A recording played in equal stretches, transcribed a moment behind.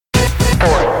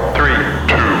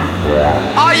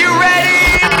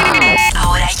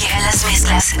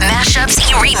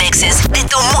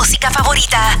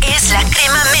La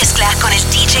Crema Mezcla con el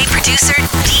DJ Producer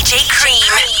DJ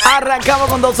Cream.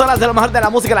 Arrancamos con 2 horas de lo mejor de la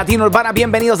música latino urbana.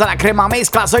 Bienvenidos a La Crema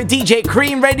Mezcla. Soy DJ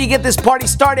Cream, ready to get this party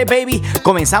started, baby.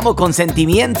 Comenzamos con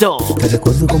Sentimiento. Te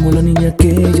recuerdo como la niña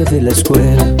aquella de la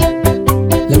escuela,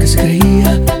 la que se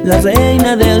creía la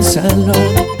reina del salón,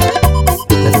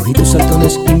 la de ojitos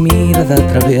saltones y mirada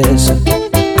traviesa,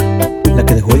 la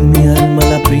que dejó en mi alma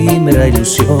la primera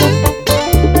ilusión.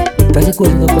 Te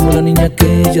recuerdo como la niña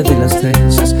aquella de las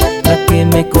trenzas, la que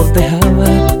me cortejaba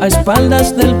a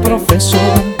espaldas del profesor,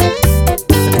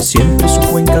 la que siempre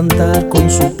supo encantar con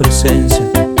su presencia,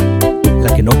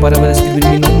 la que no paraba de escribir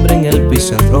mi nombre en el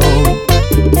pizarrón.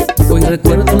 Hoy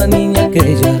recuerdo la niña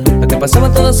aquella, la que pasaba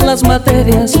todas las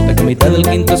materias, la que a mitad del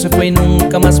quinto se fue y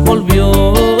nunca más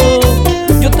volvió.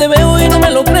 Yo te veo y no me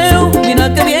lo creo,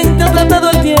 mira que bien te ha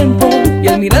tratado el tiempo, y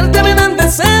al mirarte me dan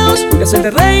deseos de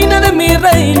hacerte reina de mi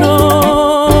reino.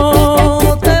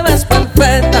 Te ves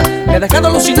perfecta, me ha dejado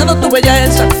alucinado tu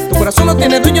belleza, tu corazón no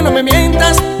tiene dueño, no me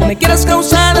mientas, no me quieras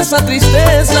causar esa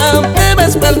tristeza. Te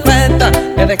ves perfecta,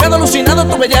 me ha dejado alucinado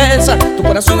tu belleza, tu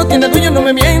corazón no tiene dueño, no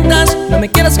me mientas, no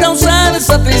me quieras causar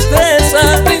esa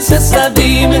tristeza. Princesa,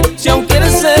 dime si aún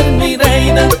quieres ser mi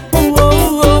reina.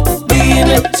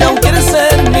 Dime si aún quieres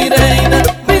ser mi reina.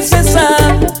 Princesa,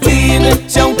 dime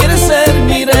si aún quieres ser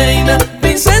mi reina.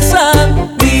 Princesa,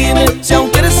 dime si aún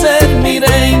quieres ser mi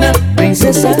reina.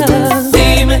 Princesa,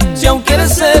 dime si aún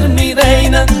quieres ser mi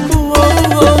reina.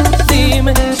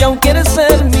 Dime si aún quieres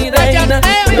ser mi reina.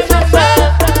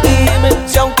 Princesa, dime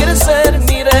si aún quieres ser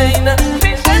mi reina.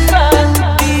 Princesa,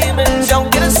 dime si aún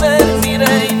quieres ser mi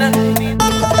reina.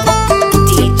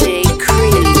 DJ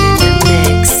Cream in the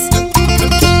mix.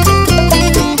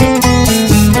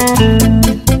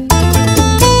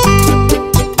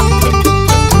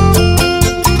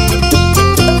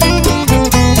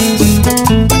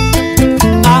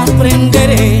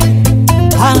 Aprenderé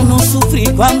a no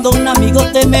sufrir cuando un amigo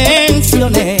te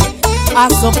mencione, a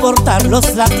soportar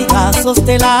los latigazos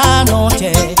de la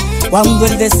noche, cuando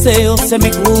el deseo se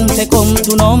me junte con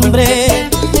tu nombre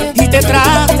y te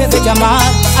trate de llamar.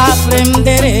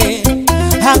 Aprenderé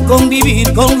a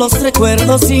convivir con los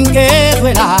recuerdos sin que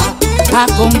duela, a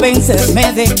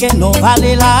convencerme de que no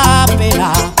vale la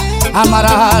pena amar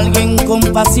a alguien con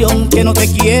pasión que no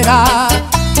te quiera,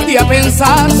 y a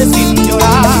pensarte sin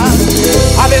llorar,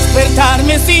 a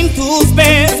despertarme sin tus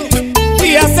besos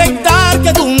y aceptar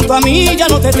que junto a mí ya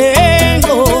no te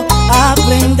tengo.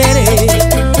 Aprenderé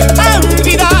a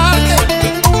olvidarte,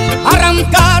 a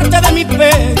arrancarte de mi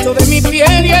pecho, de mi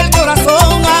piel y el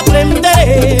corazón.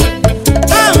 Aprenderé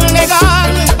a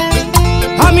negarme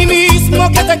a mí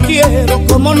mismo que te quiero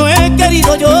como no he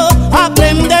querido yo.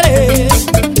 Aprenderé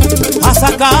a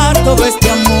sacar todo este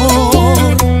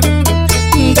amor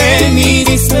de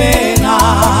mis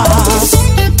penas.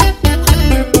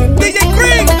 DJ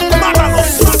Cream,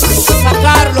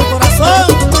 sacarlo,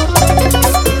 corazón.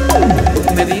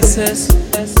 Me dices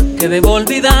que debo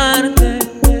olvidarte,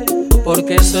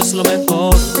 porque eso es lo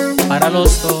mejor para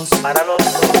los dos.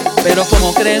 Pero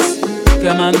 ¿cómo crees que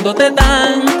amándote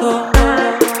tanto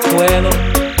puedo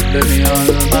de mi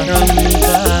alma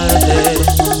arrancarte?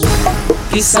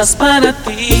 Quizás para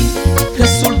ti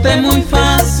resulte muy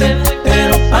fácil,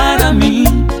 pero para mí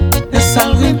es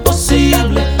algo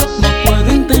imposible. No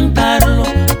puedo intentarlo,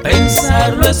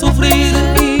 pensarlo es sufrir.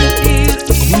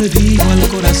 Como le digo al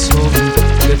corazón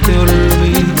que te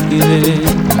olvide,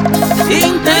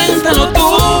 inténtalo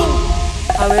tú,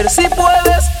 a ver si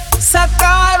puedes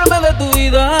sacarme de tu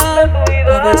vida,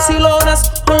 a ver si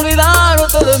logras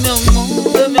olvidarte de mi amor,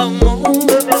 de mi amor,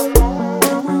 de mi amor.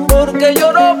 Porque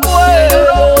yo no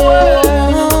puedo.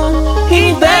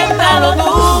 Inténtalo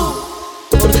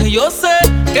tú, porque yo sé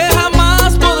que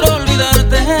jamás podré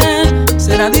olvidarte.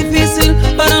 Será difícil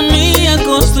para mí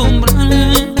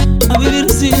acostumbrarme a vivir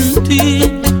sin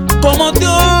ti. ¿Cómo te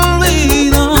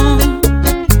olvido?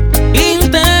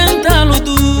 Inténtalo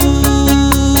tú.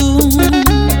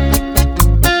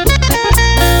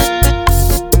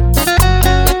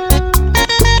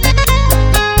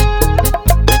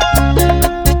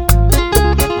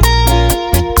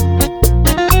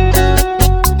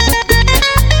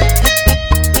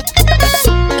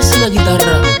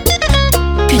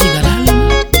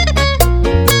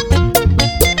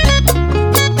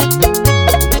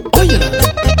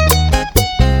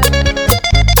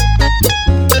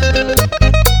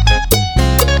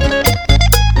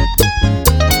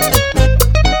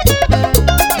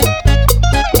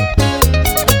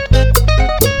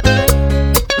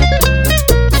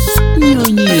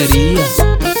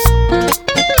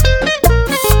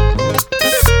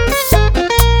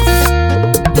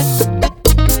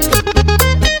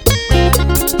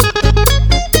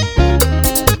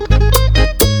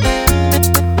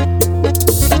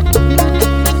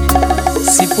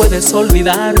 puedes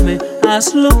olvidarme,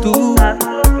 hazlo tú,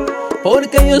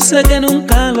 porque yo sé que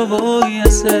nunca lo voy a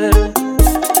hacer.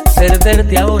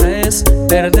 Perderte ahora es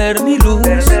perder mi luz.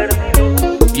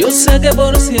 Yo sé que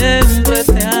por siempre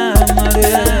te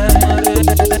amaré.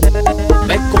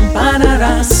 Me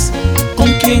compararás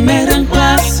con quien me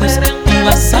reemplaces y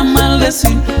vas a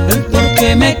maldecir el por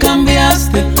qué me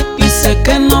cambiaste. Y sé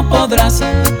que no podrás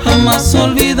jamás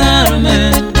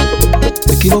olvidarme.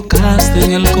 Te equivocaste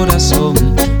en el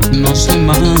corazón, no se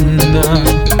manda.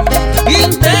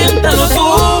 Inténtalo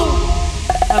tú,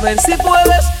 a ver si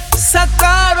puedes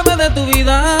sacarme de tu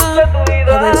vida,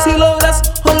 a ver si logras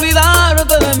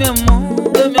olvidarte de mi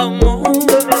amor, de mi amor,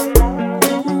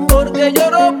 porque yo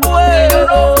no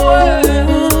puedo.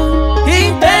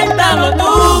 Inténtalo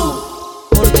tú,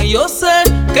 porque yo sé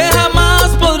que jamás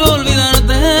podré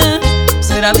olvidarte.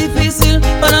 Será difícil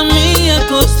para mí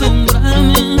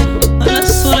acostumbrarme a la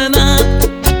soledad.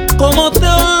 ¿Cómo te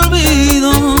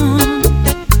olvido?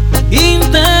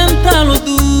 Inténtalo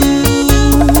tú.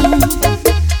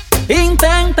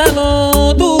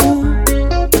 Inténtalo tú,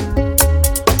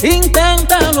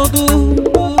 inténtalo tú,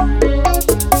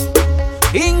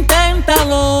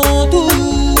 inténtalo tú.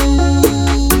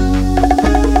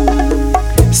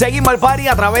 Seguimos el party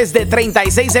a través de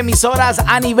 36 emisoras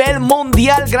a nivel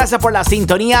mundial. Gracias por la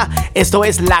sintonía. Esto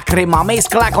es La Crema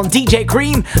Mezcla con DJ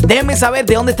Cream. Déjenme saber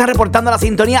de dónde está reportando la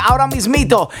sintonía ahora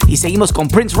mismito. Y seguimos con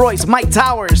Prince Royce, Mike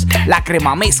Towers, La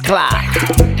Crema Mezcla.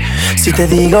 Si te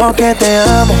digo que te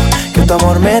amo, que tu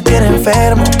amor me tiene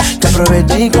enfermo, te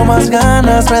aproveché con más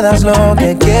ganas, me das lo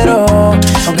que quiero.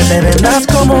 Aunque te vendas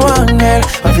como ángel,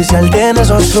 oficial tiene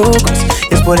esos trucos.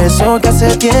 Y es por eso que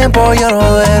hace tiempo yo no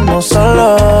duermo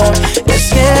solo.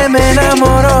 Es que me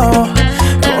enamoró,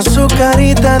 con su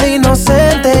carita de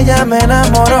inocente ya me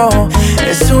enamoró.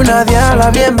 Es una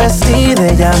diabla bien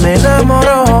vestida, ya me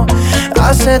enamoró.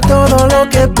 Hace todo lo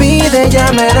que pide,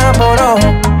 ya me enamoró.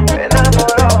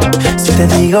 Si te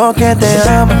digo que te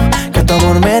amo, que tu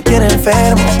amor me tiene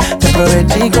enfermo, te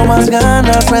aproveché con más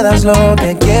ganas, me das lo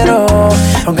que quiero.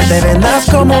 Aunque te vendas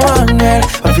como ángel,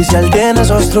 oficial tiene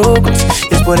esos trucos.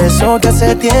 Y es por eso que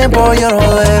hace tiempo yo no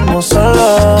duermo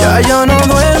solo. Ya yo no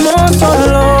duermo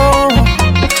solo.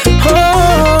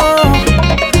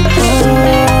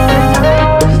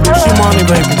 Money,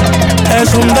 baby.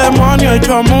 Es un demonio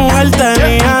hecho mujer,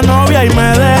 tenía novia y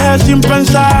me dejé sin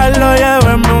pensarlo.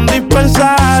 Llévenme un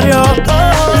dispensario.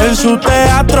 En su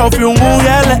teatro fui un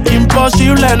mujer, es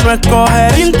imposible no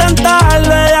escoger.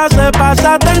 Intentarle, ella se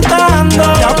pasa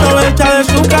tentando. Se aprovecha de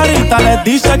su carita, les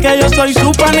dice que yo soy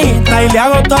su panita. Y le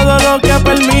hago todo lo que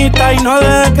permita y no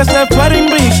deje que se fuera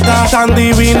invista. Tan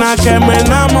divina que me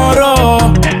enamoró.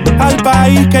 Al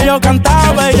país que yo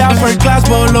cantaba, ella first class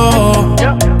voló.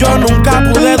 Yo nunca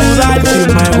pude dudar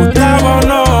si me gustaba o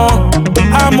no.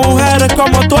 A mujeres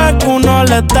como tú es que uno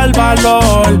les da el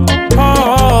valor.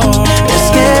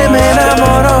 Es que me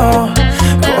enamoró,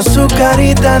 con su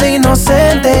carita de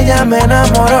inocente ya me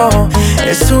enamoró.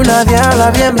 Es una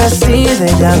diabla bien vestida,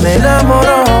 ya me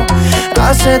enamoró.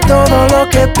 Hace todo lo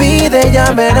que pide,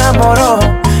 ya me enamoró.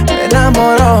 Me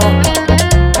enamoró.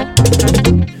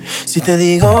 Si te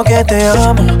digo que te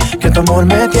amo, que tu amor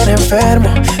me tiene enfermo,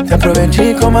 te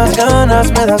aproveché con más ganas,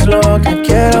 me das lo que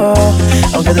quiero.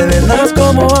 Aunque te vendas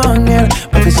como ángel,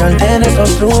 oficial tienes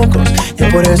los trucos. Y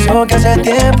es por eso que hace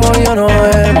tiempo yo no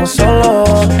duermo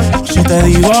solo. Si te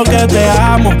digo que te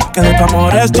amo, que de tu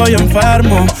amor estoy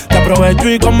enfermo, te aprovecho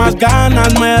y con más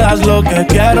ganas me das lo que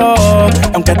quiero.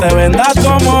 Aunque te vendas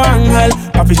como ángel,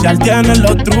 oficial tienes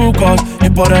los trucos. Y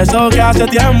por eso que hace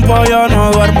tiempo yo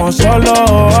no duermo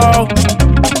solo.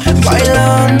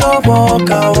 Bailando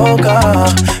boca a boca,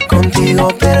 contigo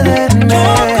perderme,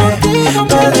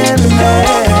 perderme.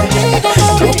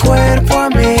 Tu cuerpo a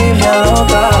mí me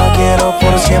aloca, quiero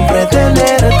por siempre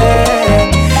tenerte,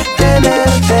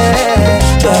 tenerte.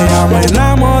 Ella me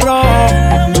enamoró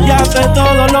y hace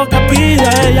todo lo que pide,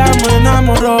 ella me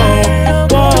enamoró.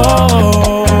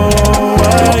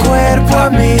 Tu cuerpo a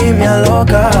mí me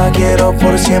aloca, quiero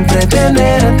por siempre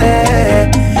tenerte,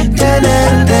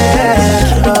 tenerte.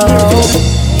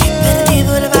 He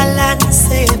perdido el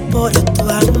balance por tu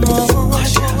amor.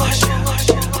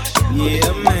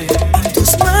 En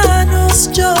tus manos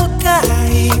yo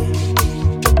caí,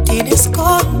 tienes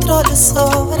control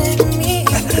sobre mí.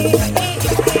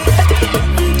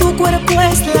 Tu cuerpo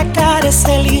es la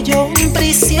cárcel y yo un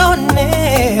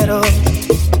prisionero.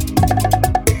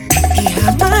 Y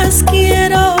jamás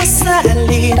quiero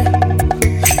salir,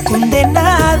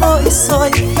 condenado y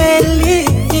soy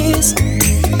feliz.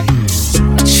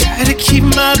 Try to keep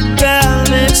my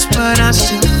balance, but I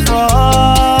still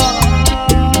fall.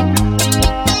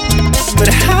 But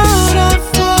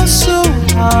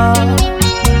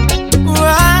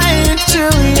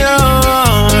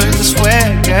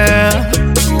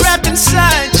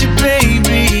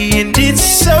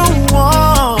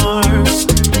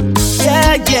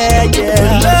yeah,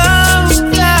 yeah. Love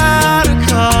without a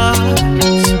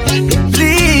cause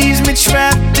leaves me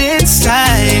trapped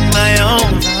inside my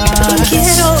own heart.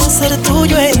 Quiero ser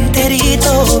tuyo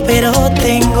enterito, pero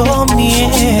tengo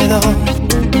miedo.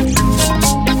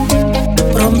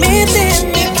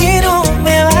 Prométeme que no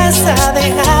me vas a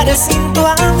dejar sin tu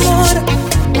amor.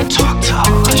 Talk to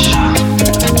Usher.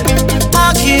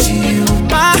 I'll give you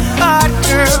my heart,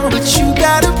 girl, but you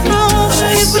gotta promise.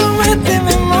 Ay,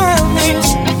 prométeme, mami.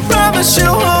 Promise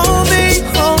you'll hold me,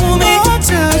 oh,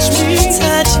 touch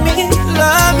me,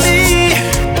 love me,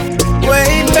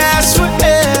 way past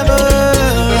forever.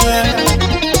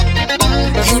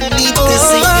 You need this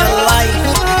in your life.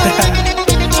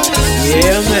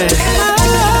 Yeah, man.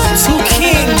 Two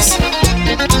kings,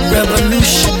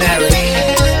 revolutionary.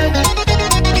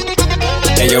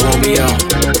 Hey, yo, Romeo,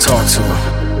 talk to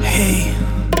her. Hey,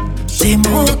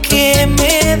 temo que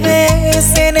me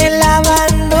des en el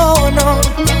abandono.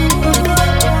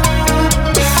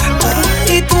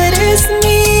 Ay, tú eres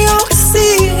mi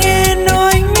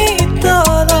oxígeno y mi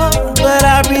todo. But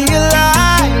I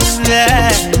realize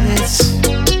that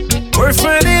we're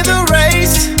running the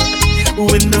race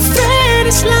when the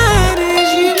finish line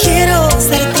is you. Quiero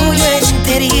ser tuyo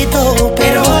enterito,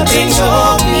 pero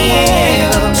tengo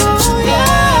miedo.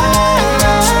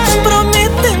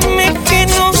 Prométeme que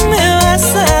no me vas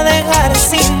a dejar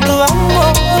sin tu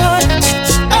amor.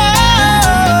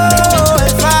 Oh,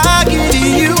 if I give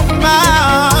you my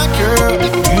heart, girl,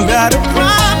 you gotta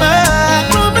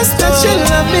promise that you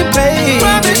love me, baby.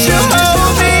 Promise you'll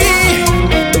hold me,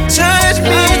 touch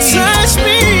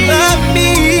me, love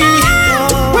me,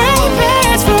 way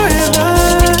past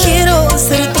forever. Quiero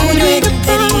ser tuyo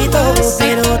enterito,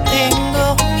 pero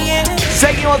tengo miedo.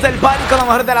 Seguimos del party con lo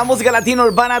mejor de la música latina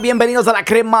urbana. Bienvenidos a la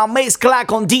crema mezcla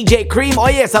con DJ Cream.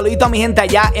 Oye, saludito a mi gente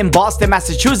allá en Boston,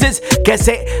 Massachusetts, que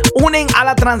se unen a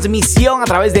la transmisión a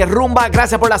través de Rumba.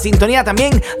 Gracias por la sintonía.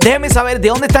 También déjenme saber de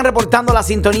dónde están reportando la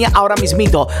sintonía ahora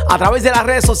mismito. A través de las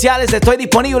redes sociales estoy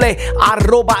disponible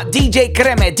 @DJ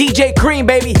Creme, DJ Cream,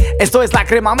 baby. Esto es la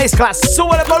crema mezcla.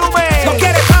 Sube el volumen. No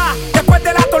quieres más después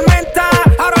de la tormenta.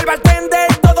 Ahora el bartender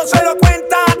todo se lo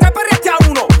cuenta. Te perreaste a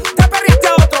uno, te perreaste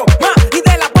a otro más. Y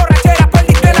de la borrachera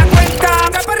perdiste la cuenta.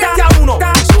 Te perreaste a uno,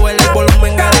 Sube el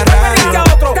volumen a la te perreaste a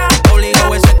radio. otro.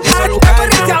 Obligado ese que se lo Te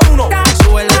perreaste a uno,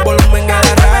 Sube el volumen a la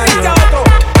te perreaste a radio. otro.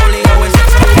 Obligado ese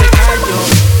que se lo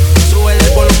Sube el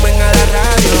volumen a la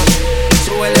radio.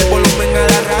 Sube el volumen a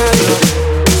la radio.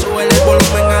 Sube el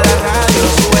volumen a la radio.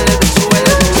 Sube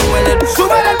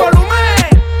Súbele el volumen,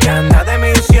 Que anda de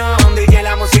misión, DJ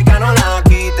la música no la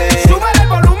quite. súbele el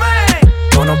volumen.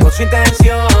 Conozco su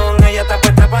intención, ella está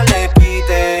puesta para el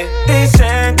desquite.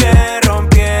 Dicen que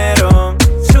rompieron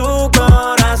su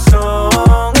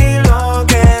corazón y lo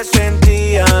que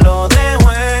sentía lo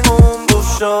dejó en un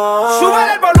buzón.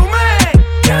 Súbele el volumen,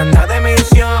 Que anda de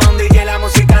misión, DJ la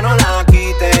música no la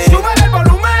quite. súbele el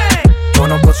volumen.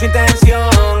 Conozco su intención,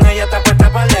 ella está puesta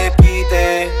para el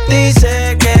desquite.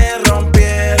 Dice que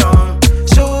rompieron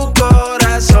su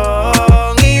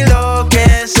corazón y lo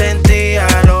que sentía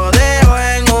lo dejó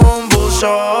en un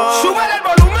buzón. Súbele el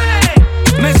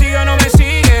volumen, ¿Me sigue o no me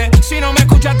sigue? Si no me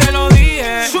escuchas te lo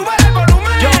dije. súbele el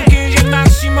volumen. John King y el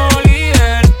máximo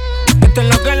líder. Esto es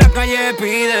lo que la calle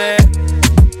pide.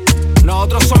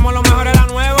 Nosotros somos los mejores de la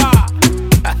nueva.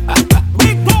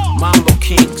 Mambo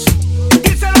Kings.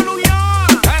 Díselo, New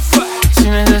York. Si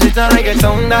necesitas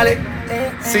reggaetón, dale.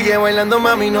 Sigue bailando,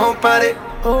 mami, no pare.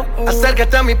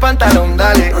 Acércate a mi pantalón,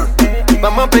 dale.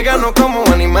 Vamos a pegarnos como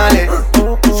animales.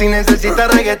 Si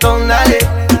necesitas reggaetón, dale.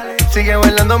 Sigue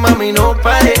bailando, mami, no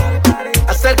pare.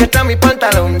 Acércate a mi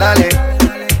pantalón, dale.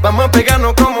 Vamos a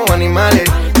pegarnos como animales.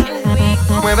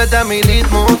 Muévete a mi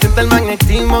ritmo, siente el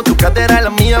magnetismo. Tu cadera es la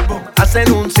mía,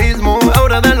 hacen un sismo.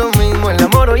 Ahora da lo mismo, el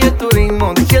amor y el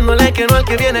turismo. Diciéndole que no al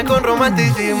que viene con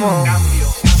romanticismo.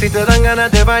 Si te dan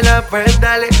ganas de bailar, pues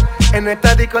dale. En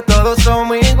esta disco todos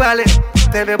somos iguales.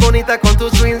 Te ves bonita con tu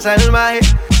swing salvaje.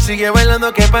 Sigue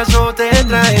bailando, ¿qué pasó? Te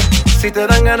trae. Si te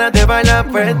dan ganas de bailar,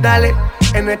 pues dale.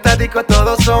 En esta disco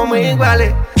todos somos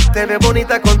iguales. Te ves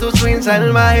bonita con tu swing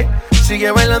salvaje. Sigue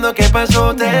bailando, ¿qué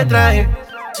pasó? Te trae.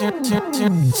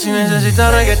 Si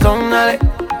necesitas reggaetón, dale.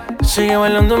 Sigue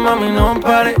bailando, mami, no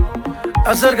pare.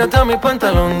 Acércate a mi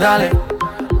pantalón, dale.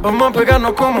 Vamos a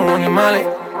pegarnos como animales.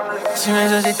 Si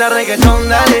necesitas reggaetón,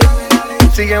 dale.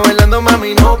 Sigue bailando,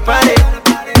 mami, no pare.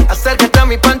 Acércate a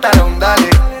mi pantalón, dale.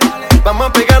 Vamos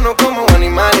a pegarnos como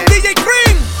animales. DJ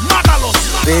Cream, mátalos.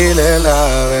 Dile la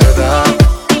verdad,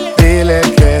 dile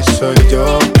que soy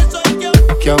yo,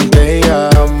 que aún te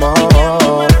llamo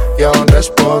y aún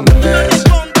respondes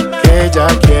que ya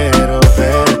quiero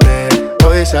verte.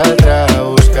 Hoy saldrá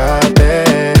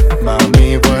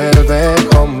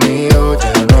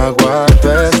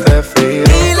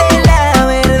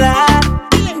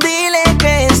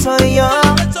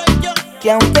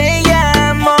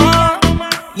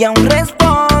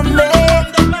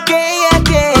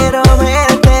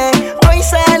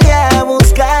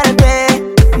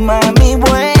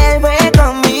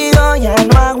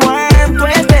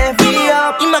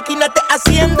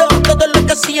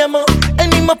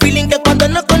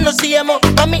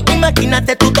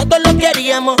Imagínate tú, todo lo que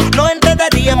haríamos. Nos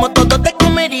enredaríamos, todo te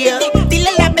comería. Dile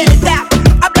la verdad,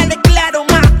 háblale claro,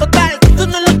 más total. Tú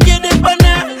no lo quieres para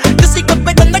nada. Yo sigo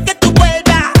esperando a que tú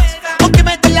vuelvas, porque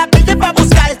me des la verde pa'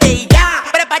 buscarte y ya.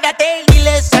 Prepárate,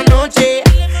 dile esa noche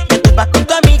que tú vas con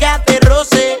tu amiga de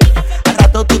roce. Al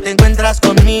rato tú te encuentras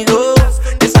conmigo,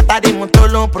 desataremos todo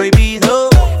lo prohibido.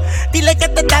 Dile que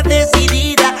te estás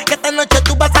decidida, que esta noche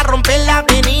tú vas a romper la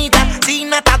avenida.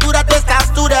 Sin atadura tú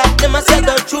estás dura,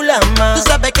 demasiado chula, más. Tú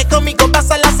sabes que conmigo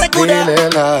vas a la segura. Dile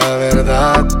la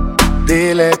verdad,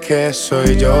 dile que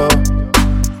soy yo.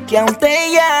 Que aún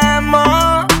te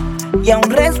llamo y aún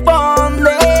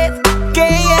respondes que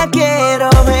ya quiero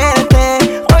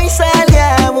verte. Hoy salí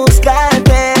a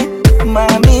buscarte,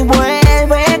 mami,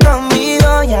 vuelve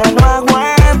conmigo, ya no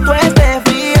aguanto este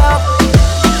frío.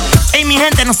 Hey mi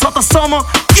gente, nosotros somos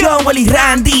Joel y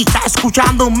Randy. Está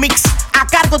escuchando un mix a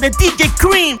cargo de DJ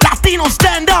Cream. Latino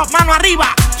Stand Up, mano arriba.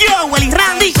 Joel y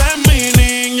Randy. Esa es mi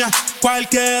niña,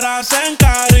 cualquiera se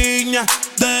encariña.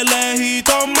 De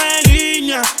lejito me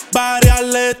guiña, varias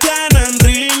le tienen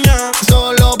riña.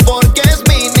 Solo porque es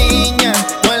mi niña,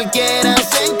 cualquiera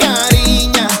se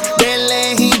encariña. De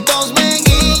lejitos me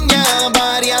guiña,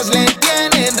 varias le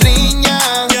tienen riña.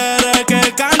 Quiere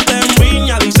que cante en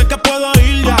viña, dice que puedo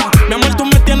ir ya. Mi amor, tú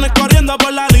me tienes corriendo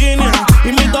por la línea y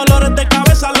mis dolores de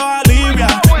cabeza los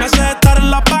alivia. Me hace estar en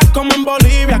La Paz como en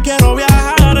Bolivia. Quiero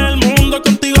viajar el mundo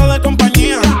contigo de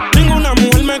compañía. Ninguna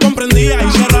mujer me comprendía.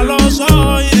 Y cierra los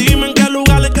ojos y dime en qué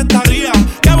lugares que estaría.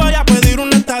 Que voy a pedir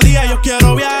una estadía. Yo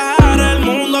quiero viajar el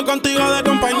mundo contigo de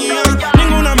compañía.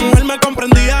 Ninguna mujer me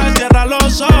comprendía. Cierra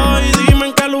los ojos y dime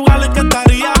en qué lugares que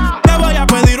estaría. Que voy a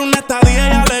pedir una estadía.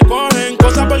 Ya le cogen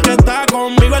cosas porque está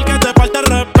conmigo. El que te falta el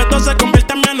respeto se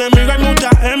convierte en mi enemigo. Hay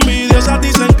muchas envidiosas,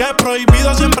 dicen que es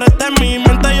prohibido. Siempre está en mi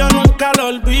mente, yo nunca lo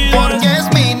olvido. Porque es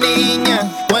mi niña,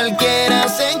 cualquiera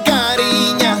se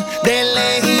encariña. De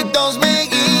lejitos me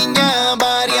guiña,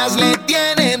 varias le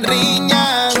tienen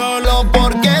riña. Solo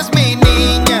porque es mi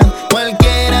niña,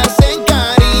 cualquiera se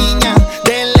encariña.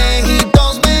 De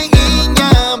lejitos me guiña,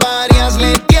 varias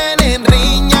le tienen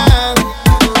riña.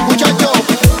 Muchacho,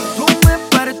 Tú me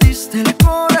partiste el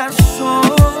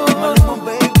corazón,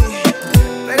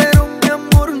 pero mi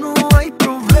amor no hay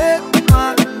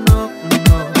problema, no, no.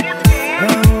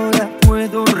 Ahora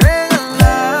puedo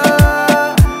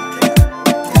regalar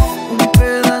un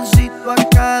pedacito a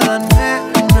cada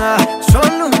nena,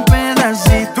 solo un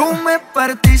pedacito. Tú me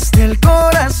partiste el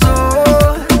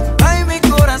corazón, ay mi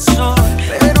corazón,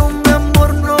 pero mi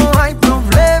amor no hay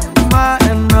problema,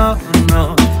 no,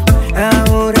 no.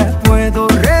 Ahora puedo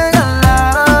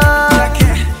regalar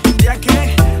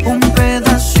un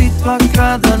pedacito a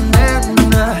cada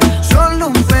nena, solo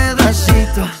un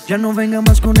pedacito. Ya no venga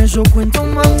más con eso, cuento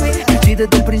mami. Si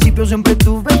desde el principio siempre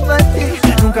tuve para ti,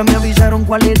 nunca me avisaron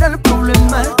cuál era el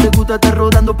problema. Te gusta estar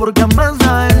rodando por camas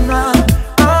ajenas.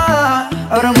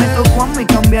 Ahora me tocó a mí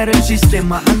cambiar el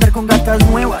sistema, andar con gatas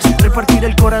nuevas, repartir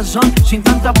el corazón sin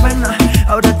tanta pena.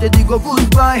 Ahora te digo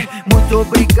goodbye, muy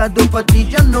obrigado, pa' ti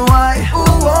ya no hay.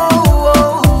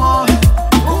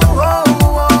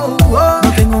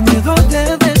 No tengo miedo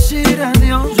de decir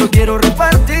adiós, yo quiero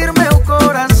repartirme un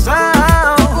corazón.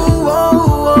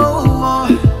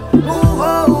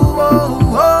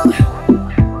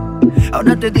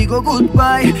 Ahora te digo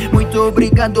goodbye, muito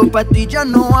obrigado, pa' ti já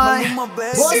não há.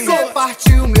 você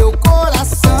partiu meu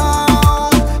coração,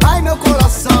 ai meu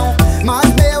coração. Mas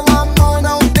meu amor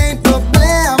não tem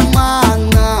problema,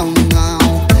 não, não.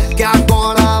 Que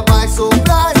agora vai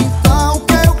sobrar, então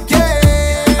quero o quê?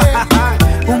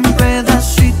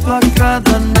 Pedacito a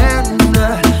cada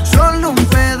nena, solo um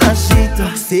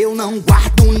pedacito. Se eu não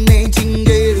guardo nem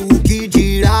dinheiro, que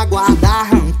dirá guardar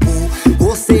rancor?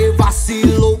 Você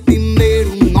vacilou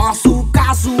primeiro, nosso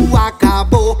caso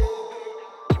acabou.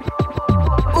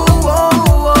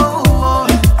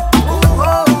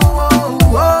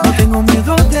 No tengo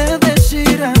miedo de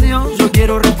decir adiós, yo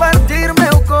quiero repartirme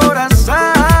un corazón.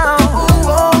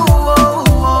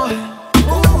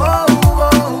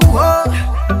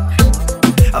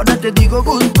 Ahora te digo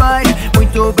goodbye,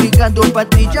 muito obrigado, pa'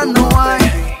 ti ya no hay.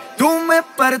 Tú me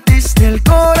partiste el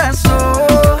corazón,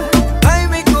 ay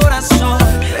mi corazón,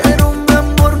 pero mi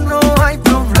amor no hay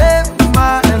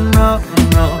problema, no,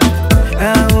 no.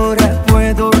 Ahora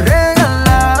puedo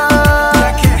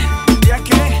regalar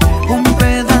un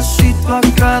pedacito a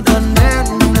cada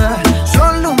nena,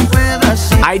 solo un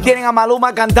pedacito. Ahí tienen a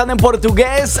Maluma cantando en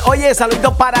portugués. Oye,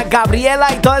 saludos para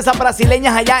Gabriela y todas esas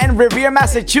brasileñas allá en Revere,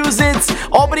 Massachusetts.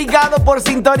 Obrigado por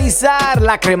sintonizar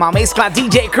la crema mezcla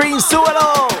DJ Cream.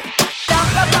 ¡Súbelo!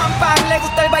 Le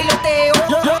gusta el bailoteo.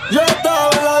 Yo estaba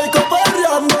en la disco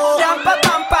perreando. Rampa,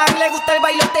 pampa,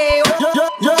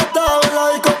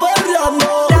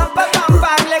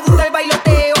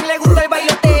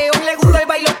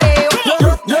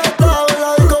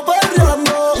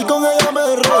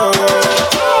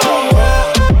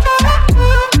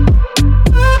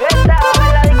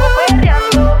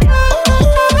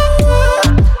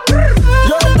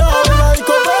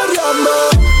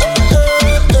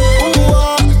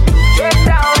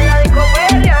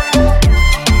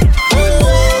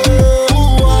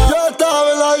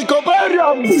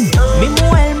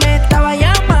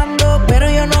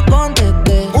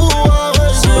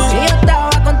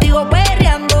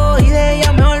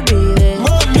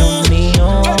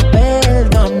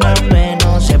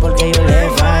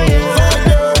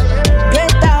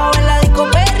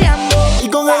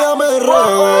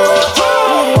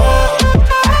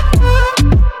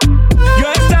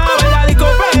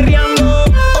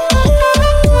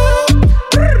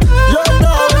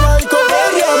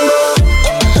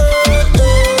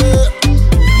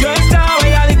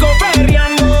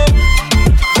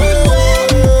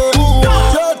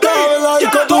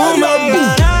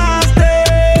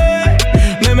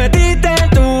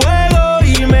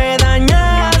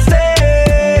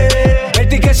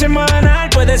 semanal,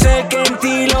 puede ser que en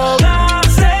ti lo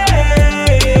goce.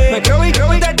 Me creo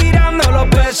y te tirando los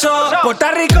pesos. Puerto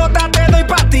Ricota te doy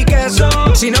pa' ti queso.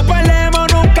 Si no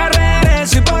perdemos nunca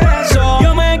regreso y por eso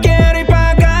yo me quiero ir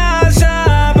pa'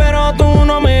 casa, pero tú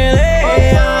no me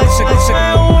dejas. Es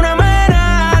una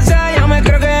amenaza, ya me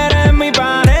creo que eres mi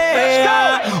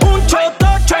pareja. Un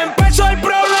chotocho empezó el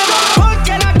problema,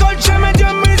 porque la alcohol se metió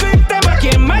en mi sistema.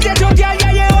 Quien me haya choteado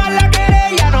ya llevó a la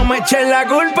querella. No me eches la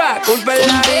culpa es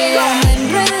la vida.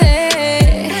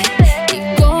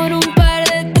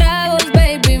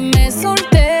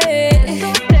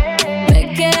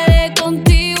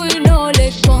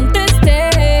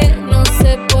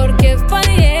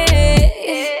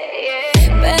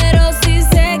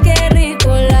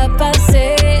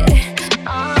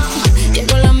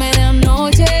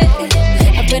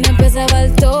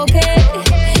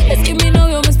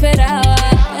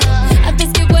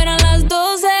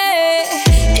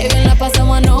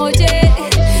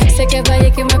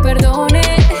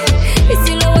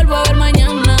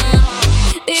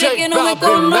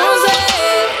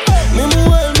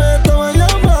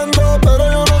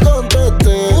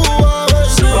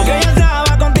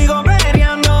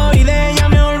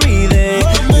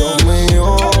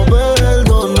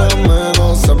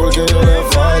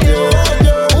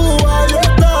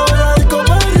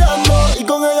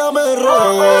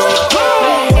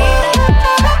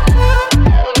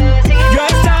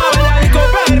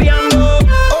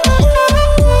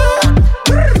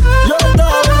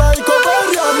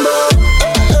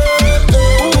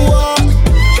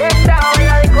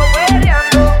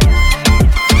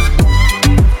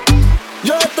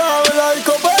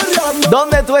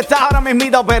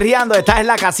 Perreando, estás en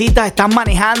la casita, estás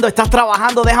manejando, estás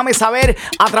trabajando, déjame saber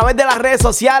a través de las redes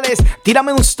sociales,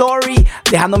 tírame un story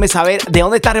dejándome saber de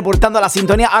dónde estás reportando la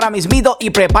sintonía ahora mismito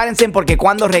y prepárense porque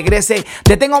cuando regrese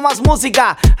te tengo más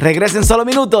música. Regresen solo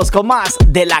minutos con más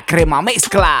de La Crema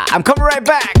Mezcla. I'm coming right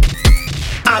back.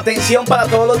 Atención para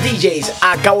todos los DJs,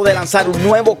 acabo de lanzar un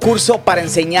nuevo curso para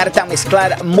enseñarte a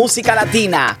mezclar música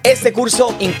latina. Este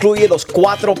curso incluye los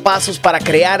 4 pasos para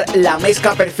crear la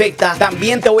mezcla perfecta.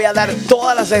 También te voy a dar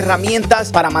todas las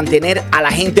herramientas para mantener a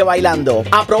la gente bailando.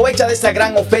 Aprovecha de esta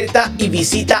gran oferta y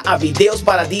visita a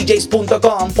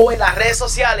videosparadjs.com o en las redes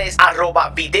sociales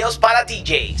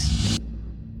 @videosparadjs.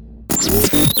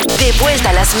 De vuelta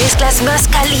a las mezclas más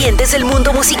calientes del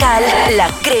mundo musical, La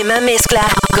Crema Mezcla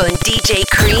con DJ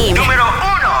Cream. Número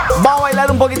 1. Vamos a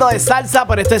bailar un poquito de salsa,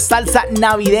 pero esto es salsa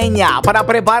navideña. Para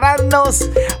prepararnos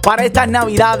para estas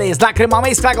navidades, La Crema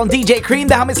Mezcla con DJ Cream.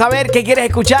 Déjame saber qué quieres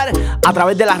escuchar a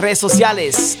través de las redes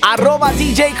sociales.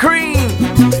 @DJ Cream.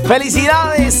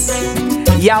 Felicidades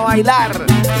y a bailar.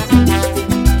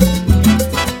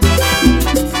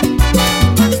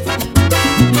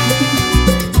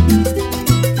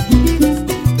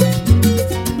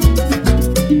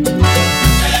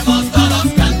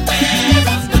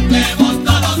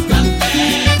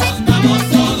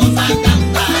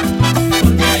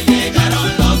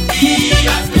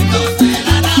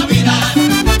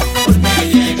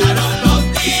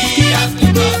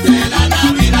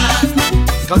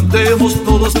 Cantemos,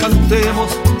 todos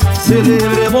cantemos,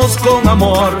 celebremos con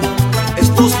amor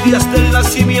estos días del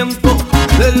nacimiento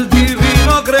del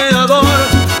divino creador.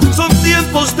 Son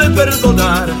tiempos de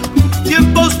perdonar,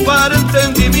 tiempos para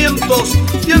entendimientos,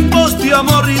 tiempos de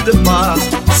amor y de paz.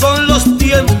 Son los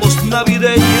tiempos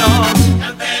navideños.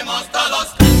 Cantemos todos,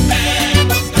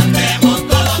 cantemos, cantemos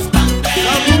todos, cantemos.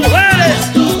 Las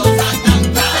mujeres, todos a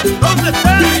cantar. ¿Dónde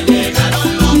están?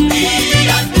 Llegaron los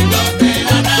días lindos de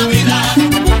la Navidad.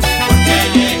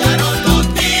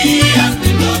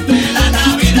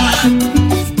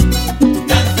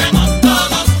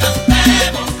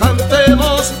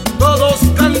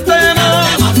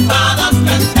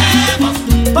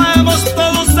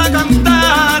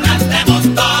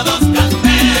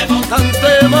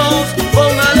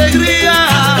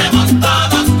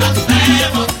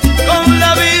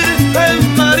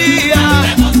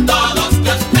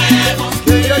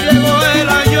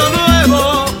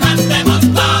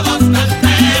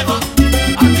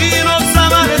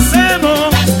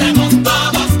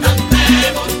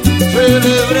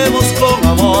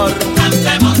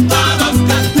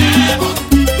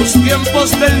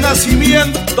 Del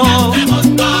nacimiento,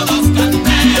 cantemos todos,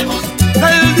 cantemos,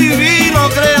 el divino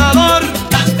creador,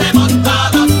 cantemos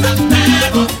todos,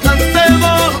 cantemos,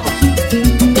 cantemos,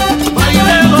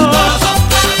 bailemos.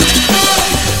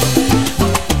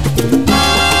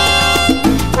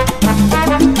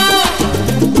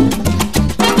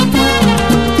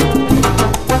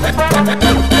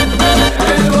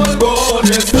 El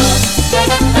orgullo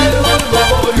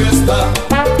está,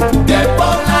 de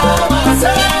por la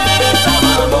base.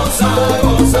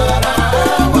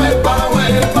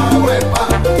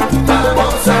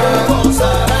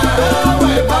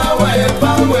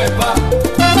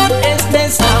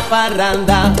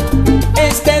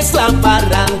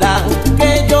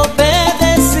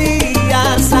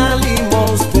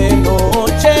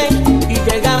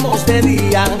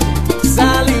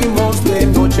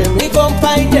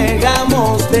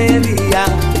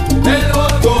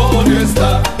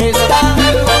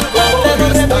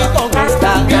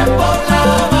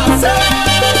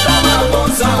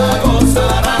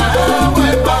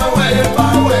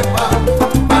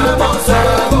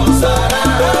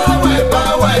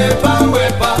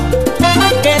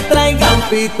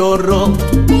 pitorro,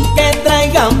 que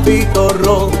traigan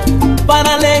pitorro,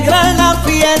 para alegrar la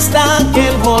fiesta, que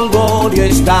el jolgorio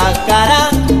está cara,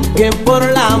 que por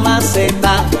la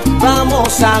maceta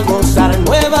vamos a gozar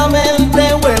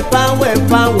nuevamente, huepa,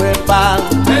 huepa, huepa.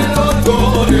 El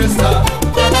jolgorio está,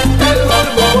 que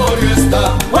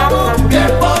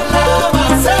por la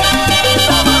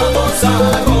maceta vamos a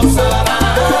gozar,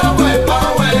 huepa,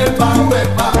 huepa,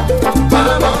 huepa,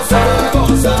 vamos a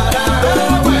gozar,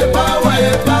 huepa,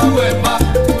 huepa, huepa.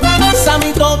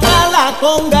 Sammy toca la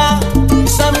conga,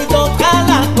 Sammy toca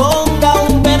la conga,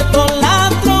 Humberto la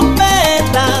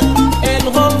trompeta, el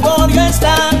jolgorio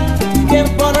está, que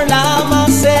por la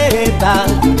maceta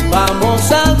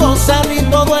vamos a gozar y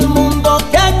todo el mundo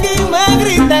que aquí me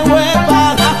grite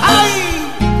huepa. ¡Ay!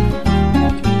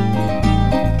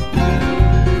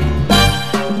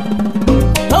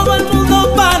 Todo el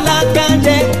mundo pa' la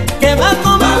calle, que va a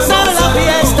comenzar la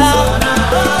fiesta.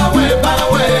 Huepa,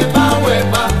 huepa,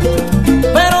 huepa.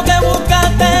 Pero que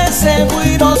búscate ese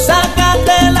güiro,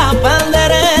 sácate la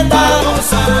pandereta.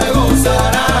 Vamos a gozar,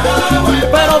 huepa.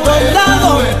 Pero por lado,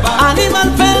 Aníbal,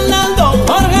 Fernando,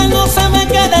 Jorge, no se me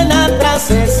queden atrás.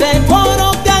 Ese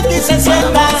coro que aquí se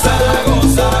sienta. Vamos a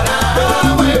gozar,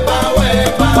 huepa,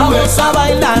 huepa. Vamos a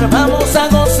bailar, vamos a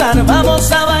gozar,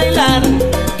 vamos a bailar.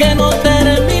 Que no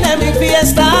termine mi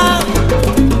fiesta.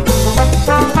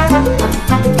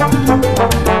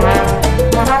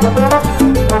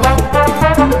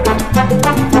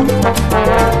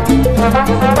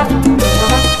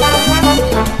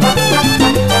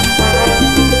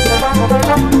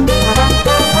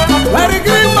 Larry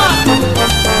Greenman.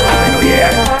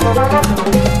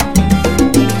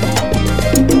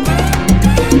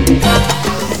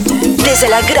 Desde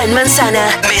la Gran Manzana,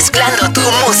 mezclando tu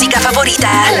música favorita.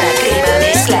 La Crema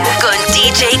Mezcla con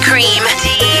DJ Cream.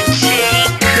 DJ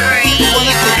Cream.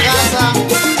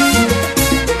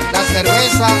 La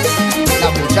cerveza, la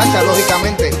muchacha,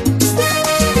 lógicamente.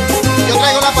 Yo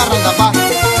traigo la parranda, pa.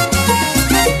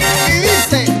 Y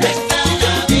dice: esta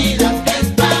Navidad es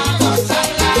para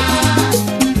gozarla.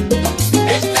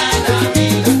 Esta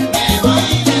Navidad me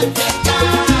voy de fiesta.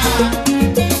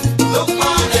 Tú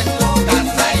pones tu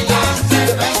casa y la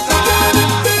cerveza.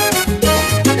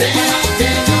 Deja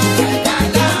que yo traiga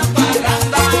la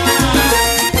parranda.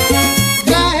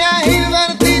 Traje a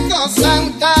Gilbertito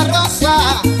Santa Rosa.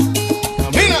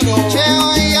 Cheo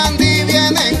y Andy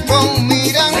vienen con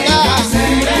Miranda.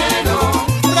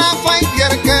 Rafa y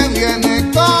Pierre que viene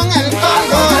con el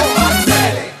tambor.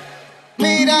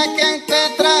 Mira quién te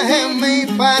traje mi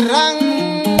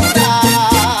parranda.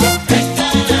 Esta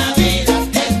Navidad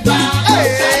es para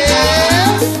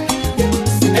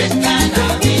esta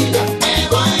Navidad me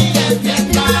voy de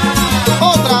fiesta.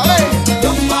 Otra vez. Tú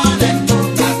pones tu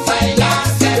casa y la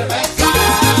cerveza.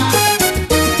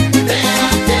 Deja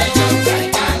que yo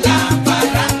traiga la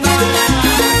parranda.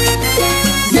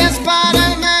 Si es para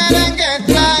el merengue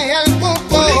trae el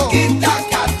cuco.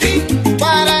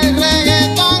 Para el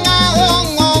reggaetón a Don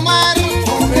Omar.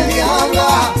 Pobre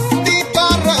diabla. Tito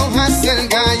Rojas el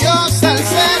gallo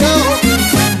salsero.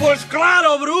 Pues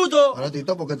claro, bruto. Ahora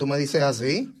Tito, ¿por qué tú me dices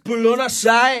así? Pluna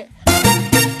sabe.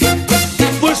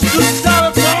 Pues tú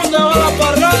sabes para dónde va la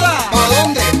parrada. ¿A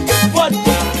dónde? Pa' tu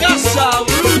casa,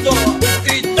 bruto.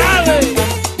 Y dale,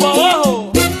 pa'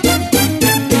 abajo.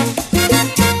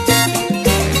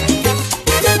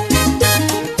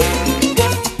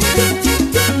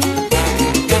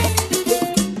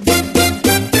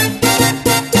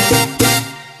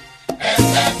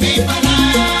 Esa es mi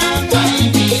parranda y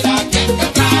mira quién te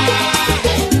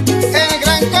traje. El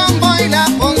gran combo y la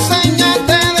ponceña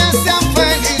te desean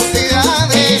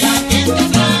felicidades. Mira quién te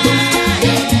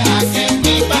traje, aquí en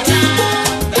mi parranda.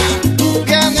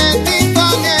 Viene Tito,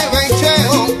 Nieve y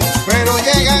Cheo, pero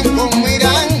llegan con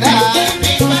Miranda. Esta es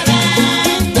mi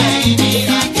parranda y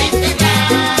mira quién te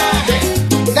traje.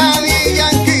 Daddy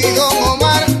Yankee, Don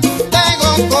Omar,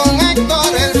 Tego con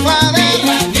Héctor el Padre.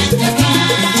 Mira quién te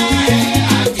traje,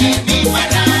 aquí en mi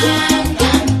parranda.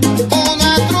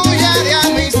 Una trulla de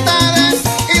amistades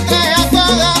y trae a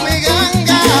toda mi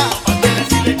ganga.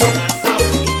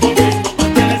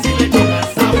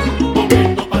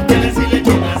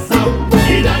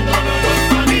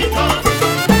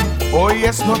 Hoy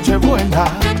es Nochebuena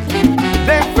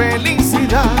de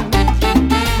felicidad.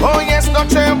 Hoy es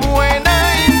Nochebuena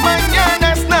y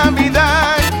mañana es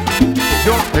Navidad.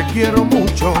 Yo te quiero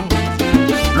mucho,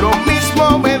 lo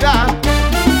mismo me da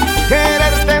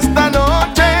quererte esta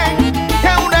noche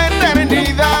que una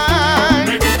eternidad.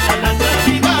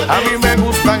 A mí me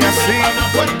gustan así.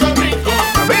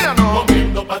 Mira, no.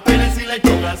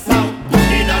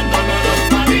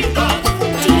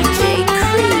 DJ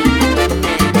Cream.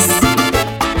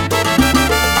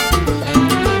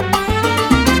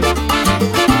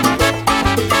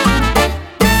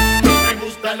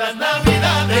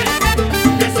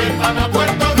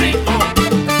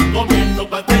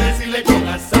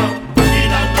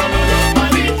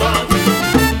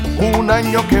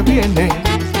 que viene,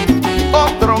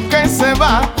 otro que se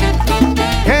va,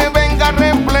 que venga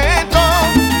repleto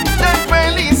de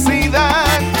felicidad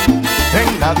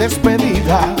en la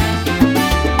despedida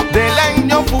del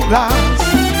año fugaz.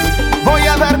 Voy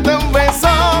a darte un beso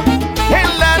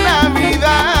en la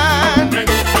Navidad. Me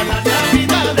gustan las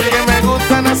Navidades, que me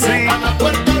gustan así. Para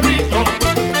Puerto Rico,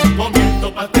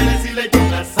 comiendo pasteles y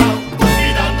lechuga asado,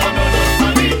 tirándonos los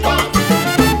palitos.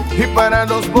 Y para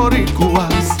los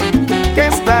boricuas que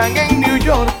están en New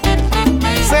York,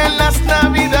 en las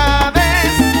Navidades,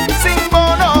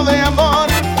 símbolo de amor.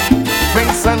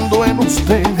 Pensando en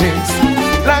ustedes,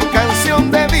 la canción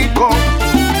dedico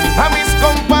a mis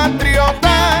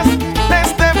compatriotas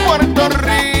desde Puerto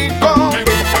Rico. Me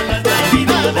gustan las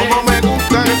Navidades, como me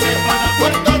gustan. Que se van a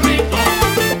Puerto Rico,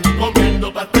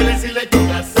 comiendo pasteles y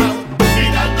lechuga asado,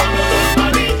 tirándonos los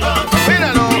palitos.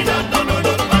 Míralo, tirándonos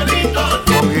los palitos.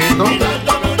 Poquito.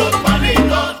 Tirándonos los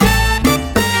palitos.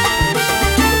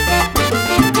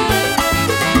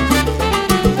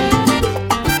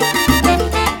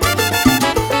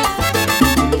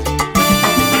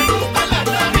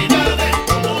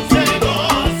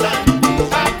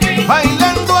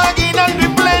 Bailando aguinaldo y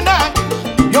plena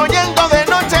y oyendo de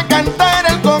noche cantar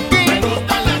el coquín. Me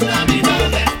gustan las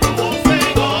Navidades como se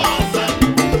gozan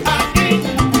aquí.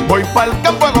 Voy pa'l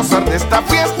campo a gozar de esta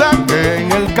fiesta, que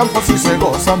en el campo sí se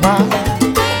goza más.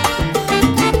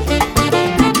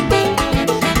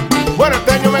 Bueno,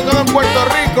 este año me quedo en Puerto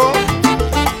Rico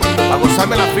a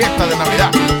gozarme la fiesta de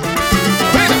Navidad.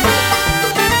 Mira.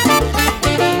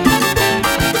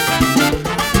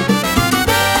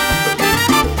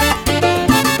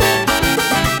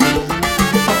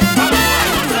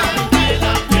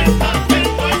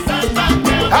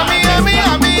 A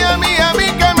mí,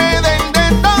 que me den de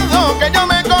todo, que yo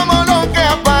me como lo que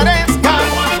aparezca.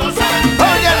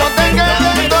 Oye, no te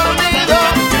quedes dormido,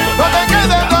 no te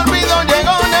quedes dormido,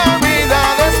 llegó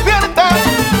Navidad, despierta,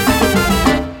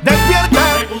 despierta.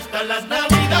 Me gustan las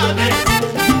Navidades,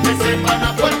 que se van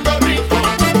a Puerto Rico,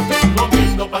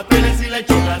 comiendo pasteles y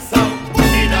lechuga asado,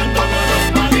 tirándonos los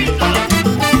palitos,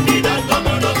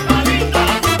 tirándonos los palitos,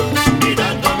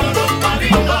 tirándonos los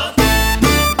palitos.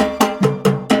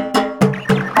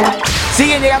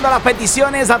 Siguen llegando las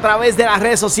peticiones a través de las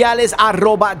redes sociales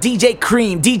 @DJ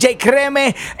Cream, DJ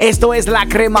Creme. Esto es la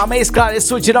crema mezcla de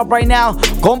Switch It Up Right Now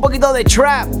con un poquito de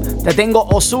trap. Te tengo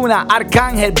Ozuna,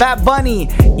 Arcángel, Bad Bunny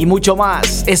y mucho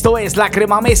más. Esto es la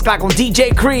crema mezcla con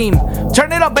DJ Cream.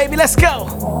 Turn it up, baby, let's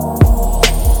go.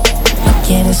 No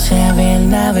quieres saber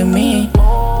nada de mí.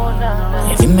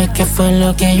 Dime qué fue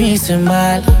lo que yo hice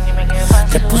mal.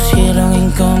 Te pusieron en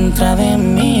contra de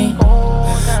mí.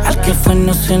 Al que fue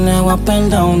no se le va a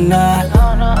perdonar.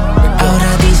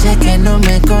 Ahora dice que no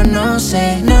me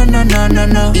conoce. No, no, no, no,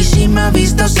 no. Y si me ha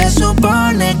visto se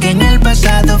supone que en el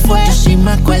pasado fue. Yo sí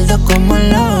me acuerdo cómo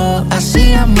lo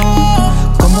hacíamos,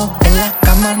 como en la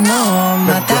cama nos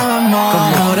matábamos.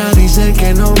 Ahora dice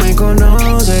que no me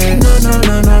conoce. No, no,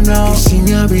 no, no, no. Y si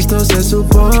me ha visto se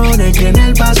supone que en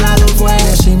el pasado fue.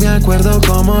 Yo sí me acuerdo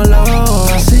cómo lo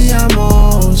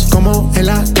hacíamos, como en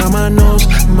la cama nos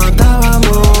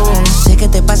matábamos. Sé que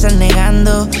te pasas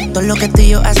negando todo lo que tú y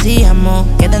yo hacíamos.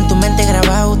 Queda en tu mente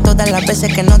grabado todas las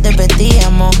veces que nos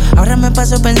divertíamos. Ahora me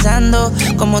paso pensando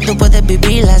cómo tú puedes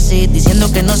vivir así,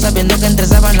 diciendo que no, sabiendo que entre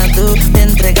sábanas tú te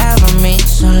entregabas a mí.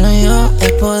 Solo yo he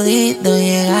podido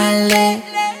llegarle.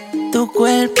 Tu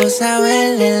cuerpo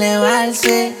sabe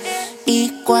elevarse.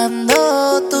 Y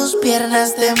cuando tus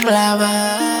piernas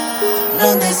temblaban,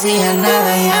 no decía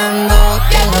nada y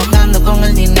ando con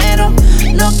el dinero.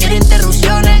 No quiero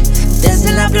interrupciones,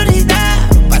 desde la prioridad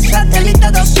pasaste a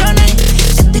lista de opciones.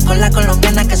 Estoy con la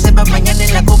colombiana que sepa mañana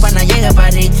y la cubana llega a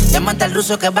París. Llámate al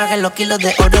ruso que baje los kilos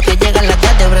de oro que llegan las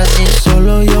de Brasil.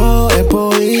 Solo yo he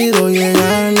podido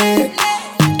llegarle.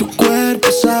 Tu cuerpo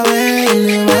sabe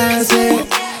elevarse.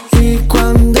 Y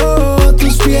cuando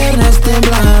tus piernas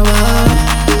temblaban,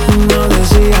 no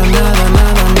decía nada,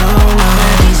 nada, no.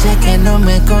 Dice que no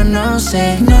me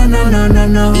conoce. No, no, no, no,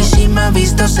 no. Y si me ha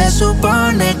visto se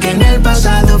supone que en el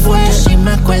pasado fue. Yo sí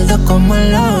me acuerdo cómo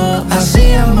lo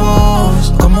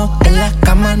hacíamos, como en las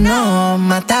camas nos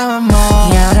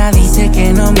matábamos. Y ahora dice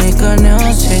que no me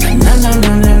conoce. No, no,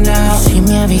 no, no, no. Si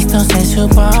me ha visto se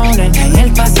supone que en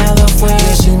el pasado fue.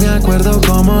 Yo sí me acuerdo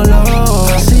cómo lo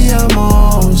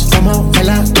hacíamos, como en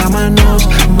las camas nos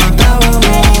matábamos.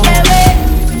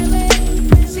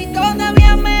 Si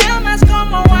todavía me amas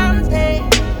como antes,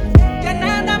 que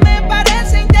nada me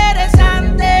parece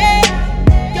interesante.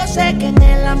 Yo sé que en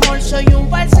el amor soy un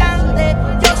farsante.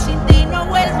 Yo sin ti no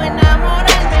vuelvo a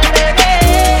enamorarme,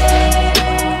 bebé.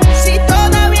 Si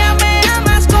todavía me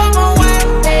amas como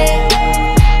antes,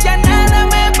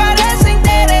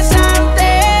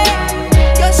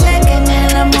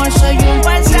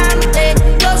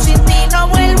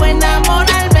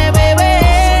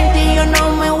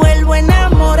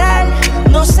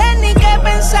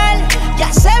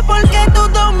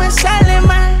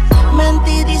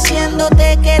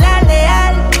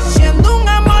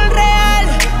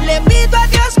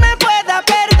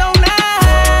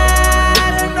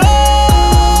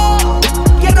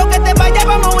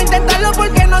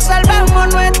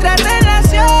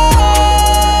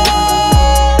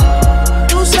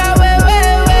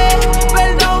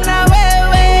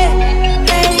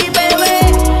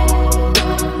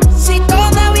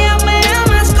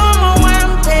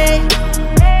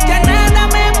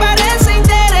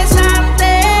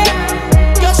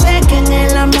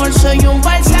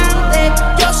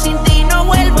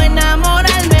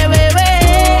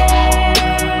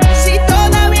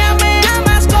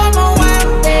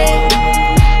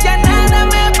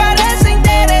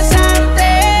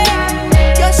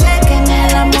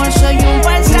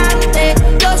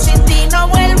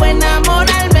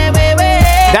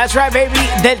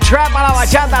 baby. Del trap a la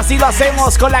bachata, así lo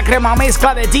hacemos con la crema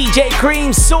mezcla de DJ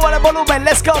Cream. Sube el volumen,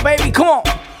 let's go, baby, come on.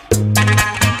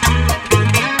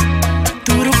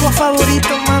 Tu grupo favorito,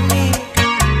 mami.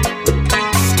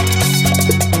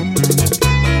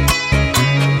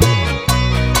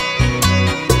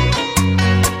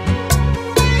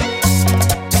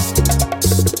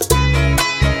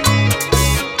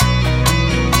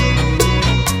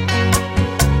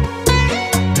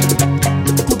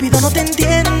 No te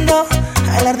entiendo,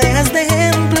 alardeas de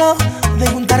ejemplo, de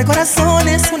juntar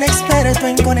corazones, un experto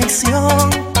en conexión.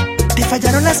 Te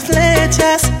fallaron las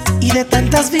flechas y de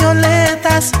tantas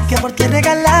violetas que por ti he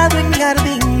regalado en mi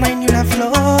jardín no hay ni una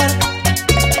flor.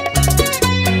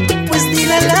 Pues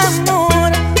dile al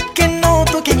amor que no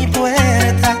toque mi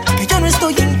puerta, que yo no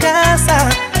estoy en casa,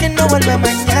 que no vuelva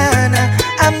mañana.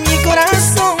 A mi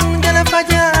corazón ya le ha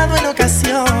fallado en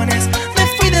ocasiones. Me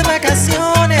fui de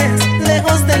vacaciones,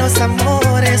 lejos de los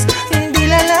amores.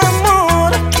 Dile al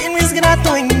amor que no es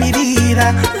grato en mi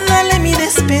vida. Dale mi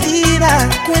despedida,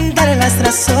 cuéntale las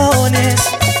razones.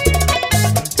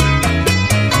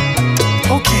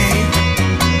 Ok,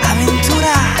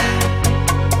 aventura.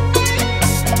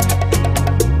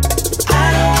 I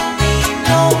don't need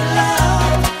no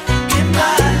love in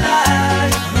my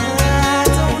life. I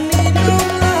don't need no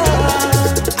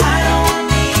love. I don't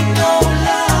need no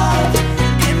love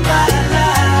in my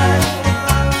life.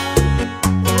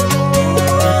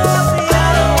 I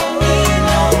don't need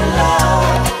no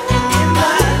love in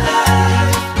my life.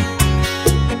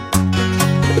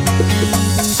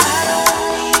 I don't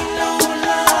need no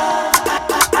love.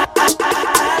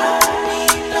 I don't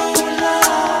need no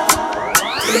love.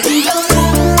 Y yo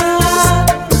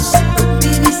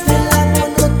viviste la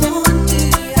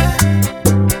monotonía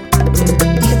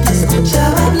y te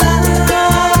escuchaba hablar,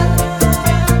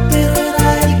 pero era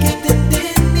el que te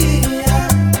entendía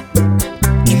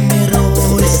y me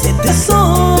robó ese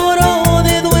tesoro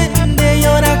de duende y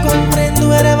ahora comprendo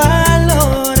el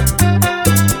valor,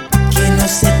 que no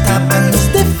se tapan los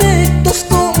defectos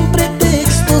con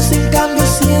pretextos, en cambio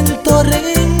siento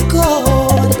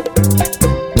rencor.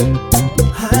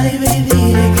 Ay, baby,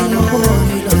 diré que lo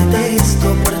odio y lo detesto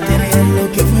por tener lo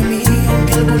que fue mío,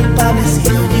 que el culpable he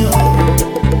sido yo,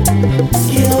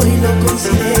 que hoy lo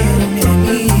considero mi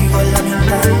enemigo,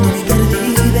 lamentando mi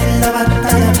perdida en la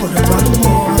batalla por tu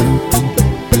amor.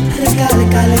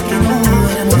 Recálcale que no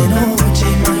duermo de noche,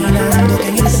 imaginando que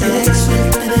en el sexo él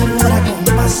te devora con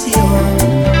pasión.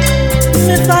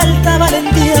 Me falta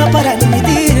valentía para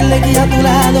admitirle que a tu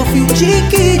lado fui un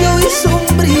chiquillo y su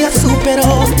hombría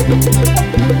superó.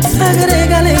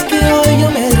 Agrégale que hoy yo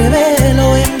me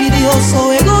revelo,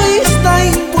 envidioso, egoísta,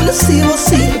 impulsivo,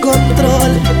 sin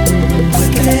control. Por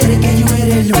creer que yo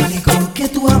era el único que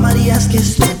tú amarías, que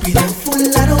estúpido,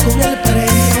 fulano con el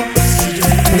premio.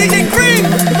 DJ Cream,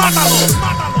 mátalos,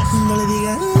 mátalos. No le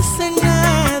digas a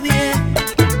nadie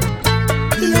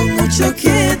lo mucho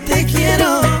que te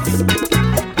quiero,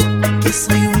 que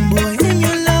soy un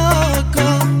bohemio loco.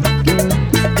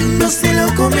 No se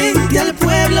lo comente al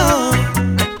pueblo.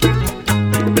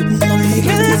 No le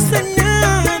digas a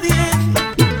nadie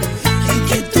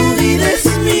que tu vida es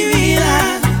mi vida,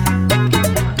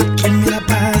 que me la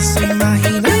paso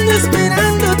imaginando,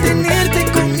 esperando tenerte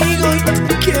conmigo y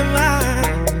que va.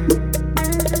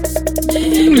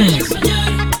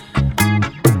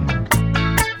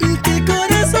 Que el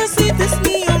corazoncito es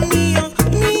mío, mío,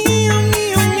 mío,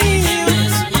 mío, mío.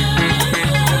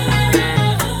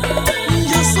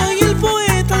 Yo soy el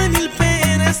poeta de mil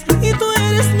penas y tú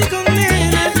eres mi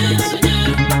condena.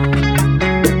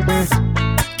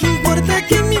 ¿Qué importa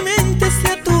que mi mente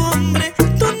sea tu hombre?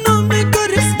 Tú no me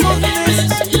correspondes.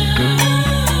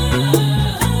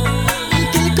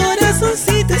 Que el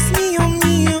corazoncito es mío,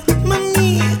 mío,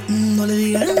 mami. No le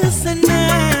digas a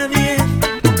nadie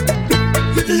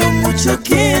lo mucho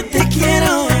que te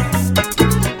quiero,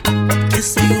 que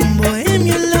soy un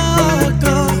bohemio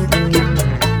loco.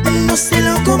 No se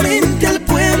lo comente al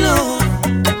pueblo.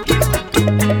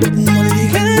 No le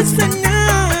digas a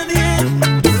nadie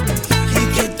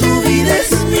que tu vida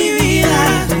es mi vida,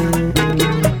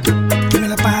 que me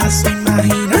la paso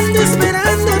imaginando,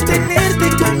 esperando tenerte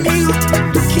conmigo,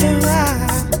 que va.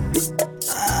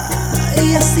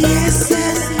 Ay, así es,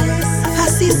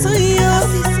 así soy yo.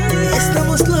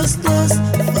 Estamos los dos,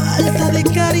 falta de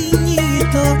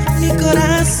cariñito. Mi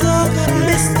corazón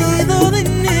vestido de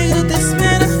negro te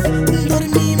espera.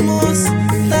 Dormimos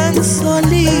tan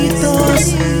solitos.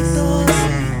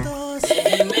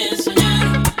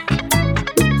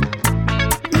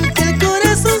 El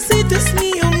corazoncito es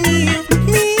mío, mío,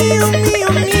 mío, mío,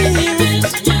 mío.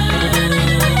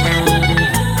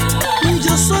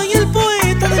 Yo soy el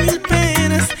poeta de mil penas.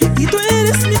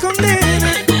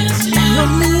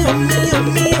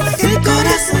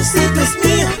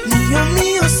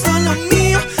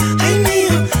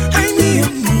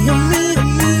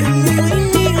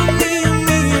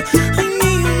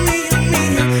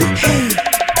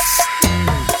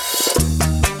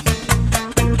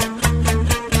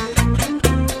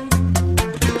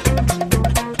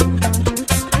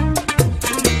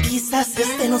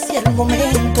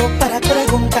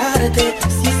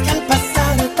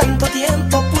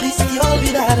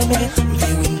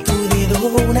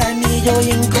 sencillo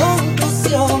y en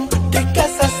conclusión te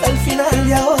casas al final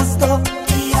de agosto.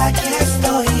 Y aquí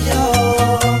estoy yo,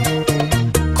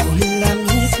 con la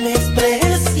misma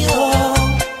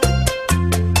expresión.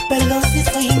 Perdón si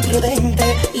soy imprudente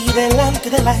y delante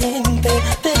de la gente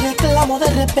te reclamo de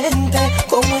repente.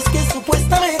 ¿Cómo es que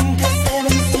supuestamente se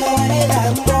venció el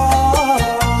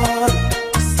amor?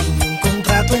 Sin un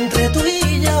contrato entre tú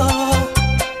y yo,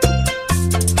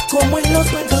 como en los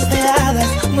cuentos de hadas,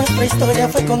 nuestra historia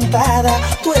fue contada.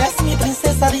 Tú eras mi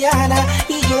princesa Diana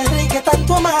y yo el rey que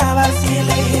tanto amabas. Y el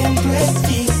ejemplo es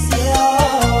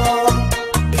ficción,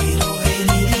 pero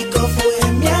verídico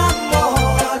fue mi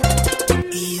amor.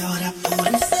 Y ahora por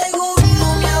un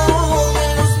segundo me ahogo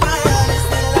en los mares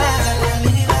de la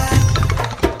realidad.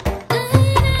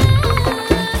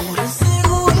 Por un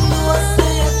segundo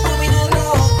acepto mi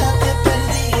derrota, te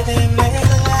perdí de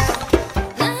verdad.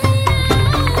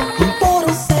 Por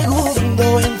un segundo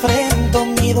enfrento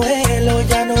mi duelo,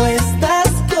 ya no estás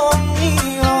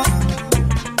conmigo.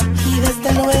 Y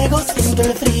desde luego siento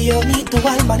el frío, ni tu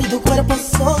alma ni tu cuerpo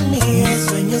son míos. Mis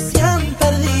sueños se han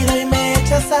perdido y me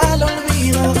echas al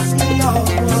olvido. No, no,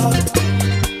 no.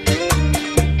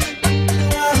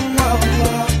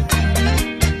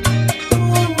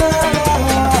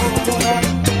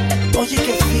 Oye,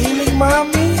 qué feeling,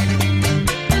 mami.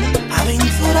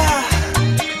 Aventura.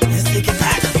 Desde que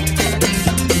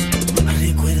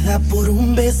recuerda por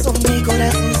un beso mi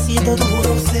corazoncito, tu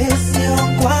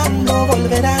obsesión. Cuando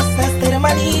volverás a ser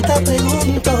hermanita,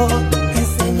 pregunto.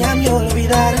 Enséñame a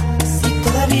olvidar. Si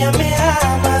todavía me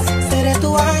amas, seré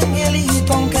tu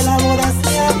angelito, aunque la boda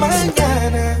sea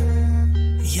mañana.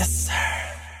 Yes, sir.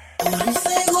 Por un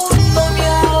segundo me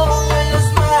ahogo en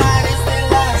los mares de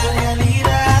la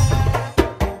realidad.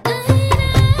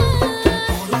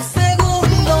 Por un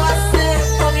segundo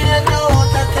acepto mi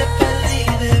derrota, te perdí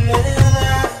de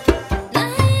verdad.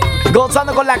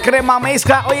 Gozando con la crema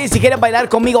mezcla. Oye, si quieres bailar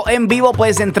conmigo en vivo,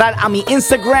 puedes entrar a mi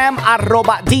Instagram,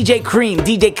 @DJ Cream,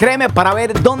 DJ Creme, para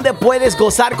ver dónde puedes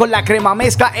gozar con la crema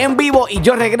mezcla en vivo. Y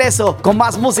yo regreso con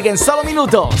más música en solo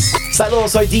minutos.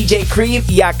 Saludos, soy DJ Cream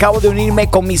y acabo de unirme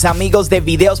con mis amigos de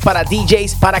Videos para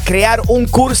DJs para crear un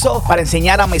curso para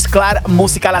enseñar a mezclar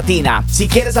música latina. Si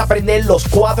quieres aprender los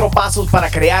 4 pasos para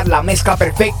crear la mezcla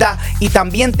perfecta y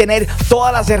también tener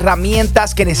todas las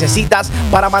herramientas que necesitas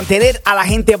para mantener a la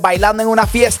gente bailando en una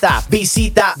fiesta,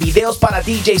 visita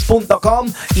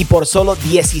videosparadjs.com y por solo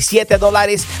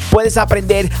 $17 puedes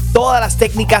aprender todas las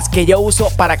técnicas que yo uso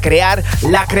para crear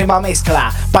la crema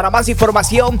mezcla. Para más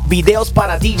información,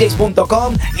 videosparadjs.com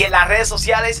y en las redes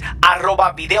sociales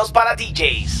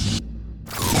 @videosparadjs.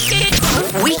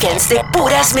 Weekends de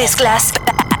puras mezclas.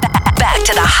 Back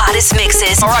to the hottest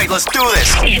mixes. All right, let's do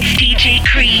this. It's DJ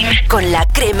Cream con la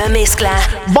crema mezcla.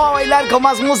 Voy a bailar con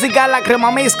más música, la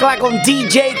crema mezcla con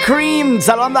DJ Cream.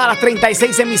 Saludando a las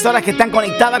 36 emisoras que están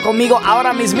conectadas conmigo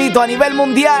ahora mismito a nivel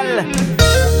mundial.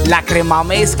 La crema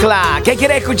mezcla. ¿Qué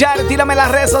quieres escuchar? Tírame en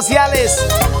las redes sociales.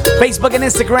 Facebook e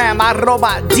Instagram,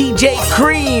 @DJ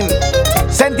Cream.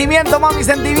 Sentimiento, mami,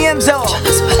 sentimiento.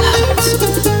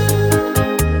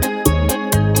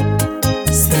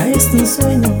 Será este un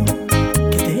sueño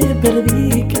que te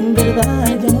perdí, que en verdad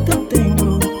ya no te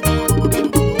tengo.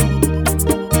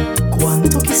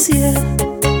 Cuánto quisiera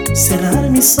cerrar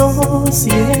mis ojos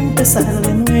y empezar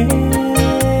de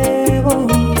nuevo.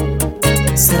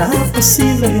 ¿Será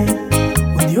posible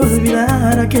un día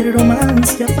olvidar aquel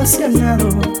romance apasionado?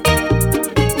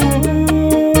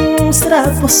 ¿Será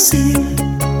posible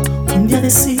un día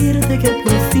decirte que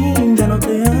por fin ya no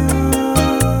te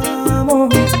amo?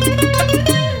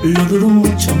 Lo dudo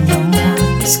mucho, mi amor,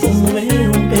 es como ver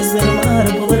un pez del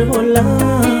mar poder volar.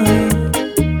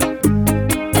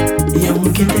 Y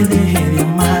aunque te deje de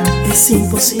amar, es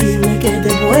imposible que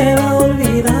te pueda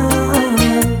olvidar.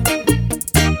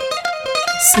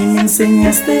 Si me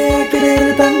enseñaste a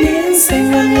querer, también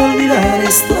enséñame a olvidar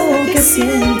esto que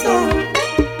siento.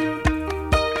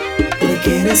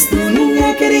 Porque eres tu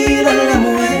niña querida, la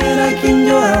mujer a quien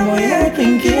yo amo y a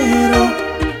quien quiero.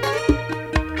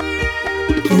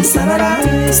 ¿Quién sanará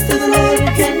este dolor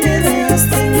que me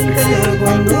dejaste en mi interior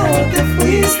cuando te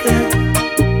fuiste?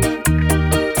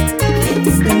 ¿Quién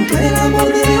inventó el amor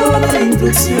de Dios, las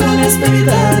instrucciones para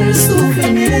evitar el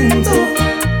sufrimiento?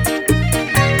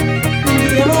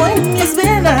 Llevo en mis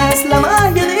venas la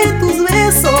magia de tus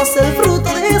besos, el fruto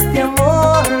de este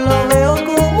amor lo veo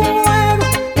como un juego.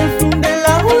 El fin de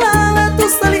la volada, tú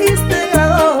saliste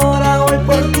ganadora, hoy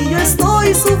por ti yo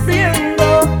estoy sufriendo.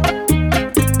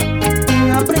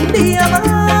 Aprendí a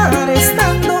amar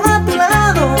estando a tu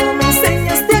lado, me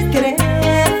enseñaste a querer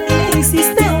y me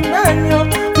hiciste un daño.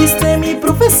 Fuiste mi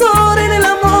profesor en el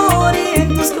amor y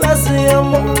en tus clases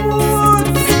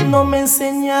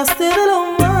enseñaste de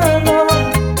lo malo.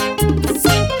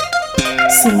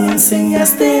 Si me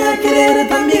enseñaste a querer,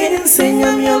 también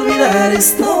enséñame a olvidar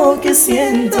esto que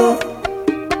siento.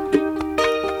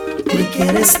 Porque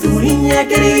eres tu niña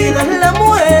querida, la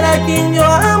mujer a quien yo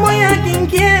amo y a quien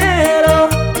quiero.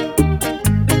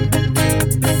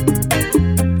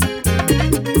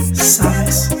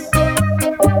 Sabes,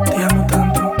 te amo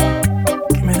tanto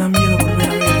que me da miedo volver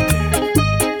a verte.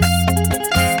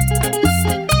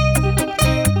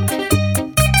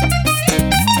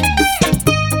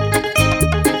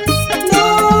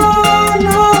 No,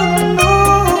 no, no.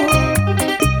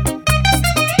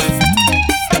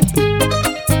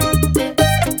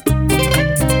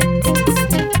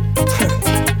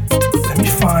 Let me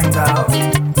find out.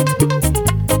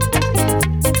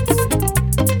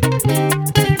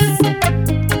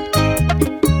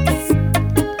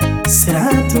 Será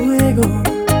tu ego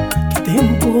que te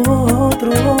empujó a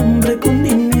otro hombre con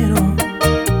dinero.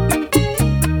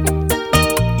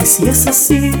 Y si es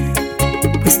así,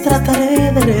 pues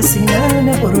trataré de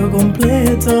resignarme por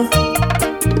completo.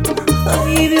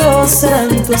 Ay Dios, serán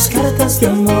tus cartas de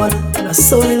amor, la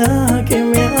soledad que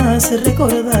me hace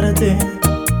recordarte.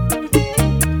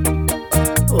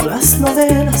 O las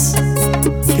novelas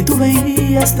que tú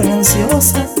veías tan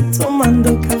ansiosa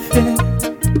tomando café.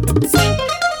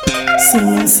 Si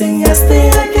me enseñaste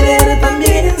a querer,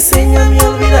 también enséñame a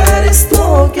olvidar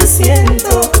esto que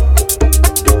siento.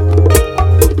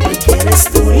 Porque eres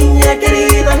tu niña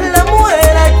querida, la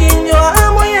mujer a quien yo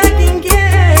amo y a quien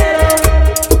quiero.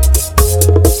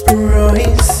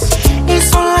 Royce. Y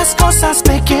son las cosas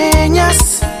pequeñas,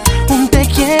 un te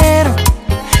quiero,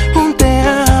 un te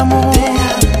amo.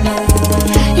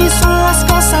 Y son las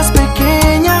cosas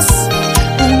pequeñas,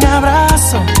 un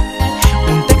abrazo,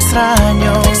 un te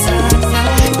extraño.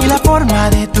 Y la forma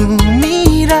de tu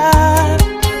mirar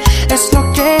es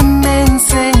lo que me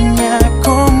enseña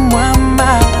cómo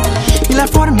amar. Y la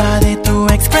forma de tu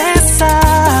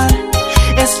expresar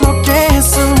es lo que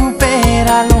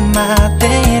supera lo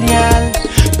material.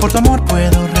 Por tu amor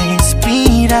puedo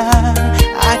respirar,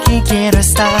 aquí quiero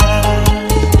estar.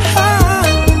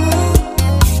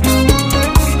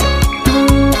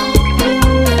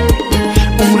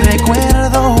 Un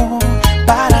recuerdo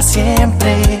para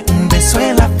siempre, un beso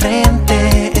en la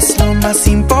frente es lo más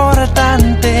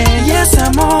importante. Y ese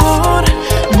amor,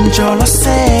 yo lo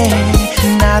sé,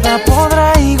 nada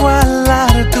podrá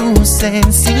igualar tu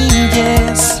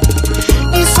sencillez.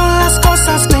 Y son las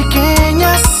cosas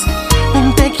pequeñas,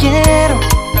 un te quiero,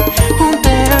 un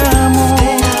te amo.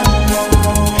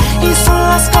 Y son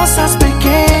las cosas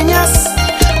pequeñas,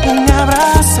 un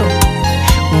abrazo,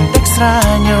 un te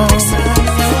extraño.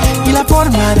 Y la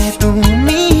forma de tu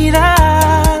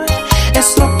mirar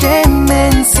es lo que me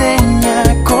enseña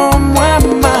cómo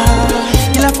amar.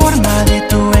 Y la forma de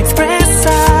tu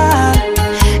expresar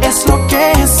es lo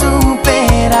que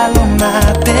supera lo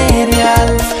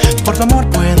material. Por tu amor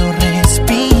puedo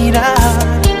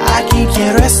respirar, aquí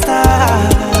quiero estar.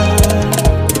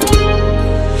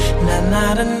 Na,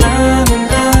 na, na, na, na,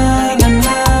 na, na,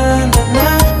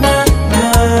 na, na, na,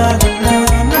 na,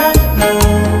 na.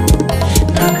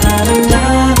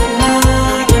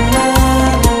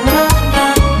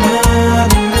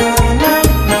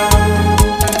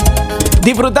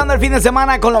 Disfrutando el fin de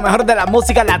semana con lo mejor de la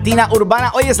música latina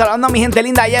urbana. Oye, saludando a mi gente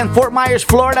linda allá en Fort Myers,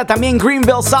 Florida, también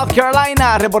Greenville, South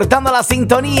Carolina, reportando la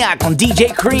sintonía con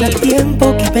DJ Cream. El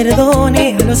tiempo que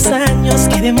perdone, los años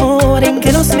que demoren,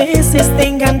 que los meses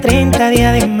tengan 30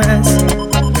 días de más.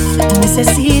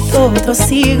 Necesito otro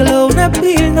siglo, una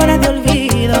píldora de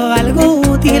olvido, algo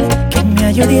útil que me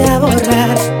ayude a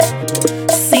borrar.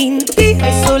 Sin ti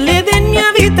hay soledad en mi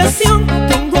habitación,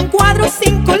 tengo un cuadro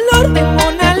sin color de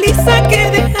Mona Lisa que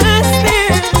dejaste.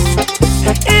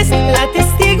 Es la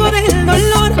testigo del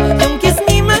dolor, y aunque es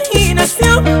mi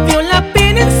imaginación, vio la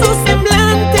pena en su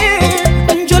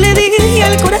semblante. Yo le dije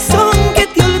al corazón que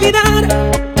te olvidara,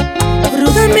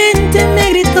 rudamente me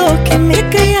gritó que me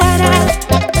callara.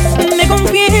 Me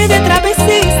confié de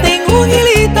travesista en un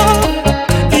hilito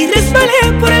y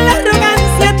resbalé por la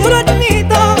arrogancia, te lo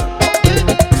admito.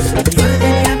 Yo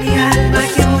ordené a mi alma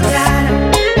que borrara,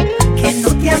 que no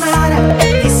te amara,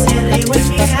 y se rió en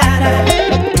mi cara.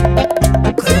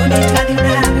 Crónica de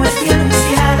una muerte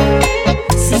anunciada,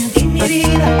 sin ti mi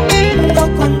vida no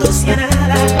conduce a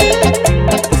nada.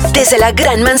 Desde la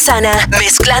Gran Manzana,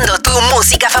 mezclando tu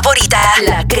música favorita.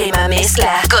 La Crema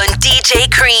Mezcla con DJ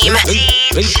Cream.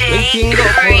 DJ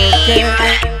Cream.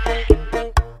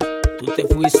 Tú te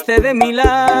fuiste de mi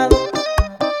lado,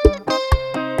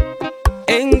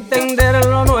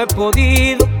 entenderlo no he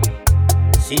podido.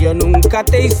 Si yo nunca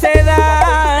te hice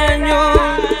daño,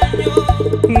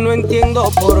 No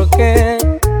entiendo por qué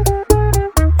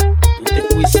tú te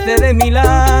fuiste de mi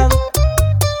lado.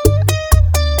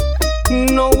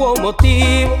 No hubo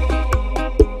motivo,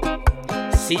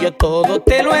 si yo todo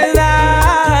te lo he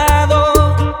dado.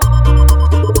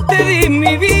 Te di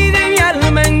mi vida y mi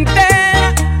alma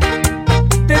entera,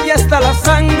 te di hasta la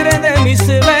sangre de mis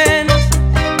venas,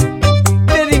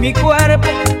 te di mi cuerpo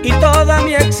y toda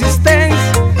mi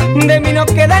existencia. De mí no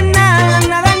queda nada,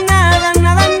 nada, nada,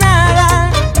 nada,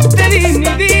 nada. Te di mi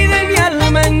vida y mi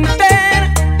alma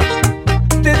entera,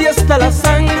 te di hasta la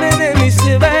sangre de mis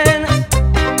venas,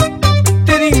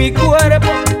 te di mi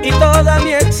cuerpo y toda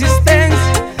mi existencia.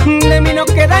 De mí no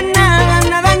queda nada,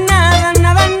 nada, nada,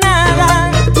 nada, nada, nada, nada.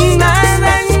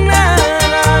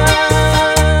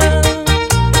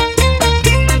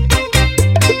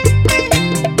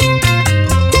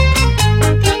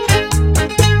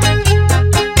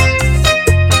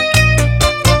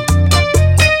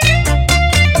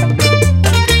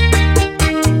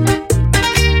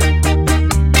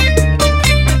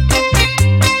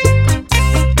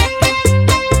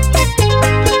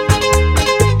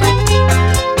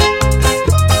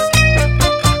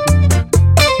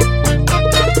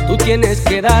 Tienes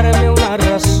que darme una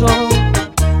razón,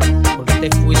 porque te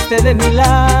fuiste de mi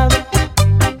lado.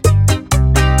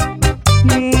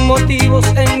 Motivos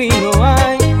en mí no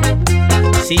hay,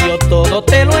 si yo todo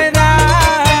te lo he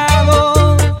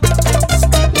dado.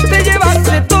 Te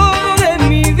llevaste todo de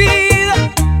mi vida,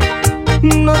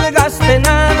 no dejaste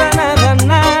nada, nada,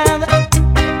 nada.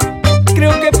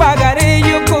 Creo que pagaré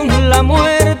yo con la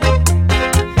muerte.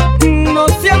 No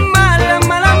seas mala,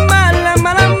 mala, mala,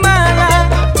 mala,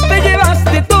 mala. Te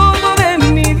llevaste todo de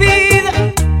mi vida,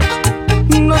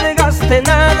 no dejaste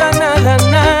nada, nada,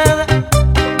 nada.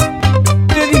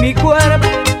 Te di mi cuerpo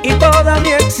y toda mi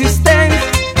existencia.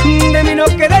 De mí no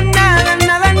queda nada,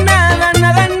 nada, nada,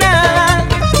 nada, nada,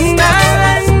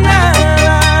 nada,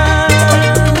 nada.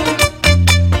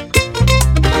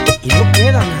 Y no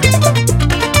queda nada,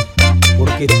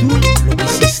 porque tú lo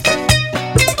quisiste.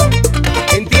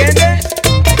 ¿Entiendes?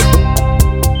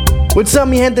 What's up,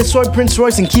 mi gente? Soy Prince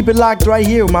Royce, and keep it locked right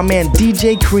here with my man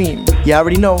DJ Cream. You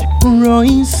already know,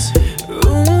 Royce.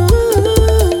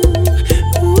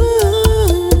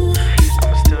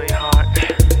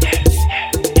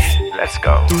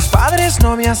 Tus padres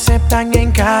no me aceptan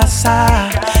en casa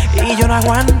y yo no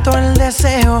aguanto el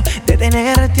deseo de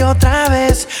tenerte otra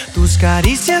vez. Tus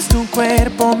caricias, tu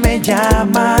cuerpo me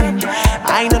llaman.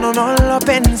 Ay, no, no, no lo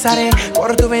pensaré.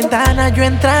 Por tu ventana yo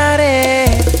entraré.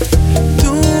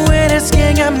 Tú eres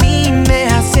quien a mí me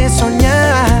hace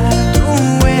soñar.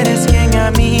 Tú eres quien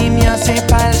a mí me hace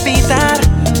palpitar.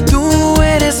 Tú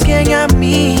eres quien a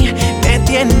mí me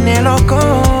tiene loco.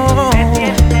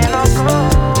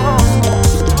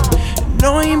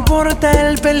 No importa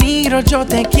el peligro, yo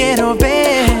te quiero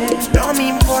ver. No me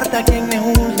importa quien me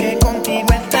juzgue, contigo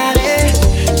estaré.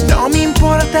 No me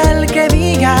importa el que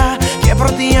diga que por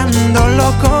ti ando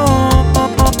loco.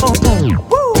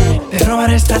 Te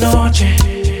robaré esta noche.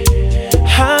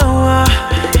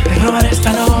 Te robaré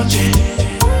esta noche.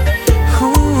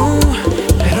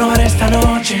 Te robaré esta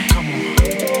noche.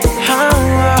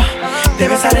 Te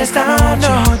besaré esta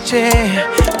noche.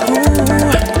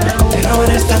 Te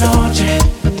robaré esta noche.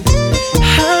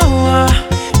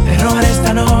 Te robaré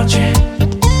esta noche.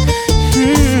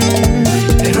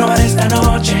 Te robaré esta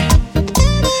noche.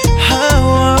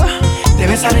 Te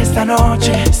besaré esta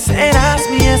noche. Serás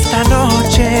mi esta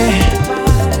noche.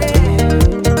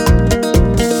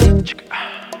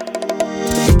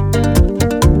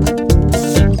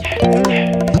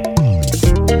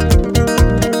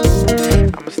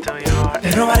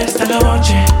 Te robaré esta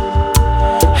noche.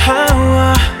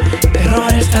 Te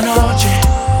robaré esta noche.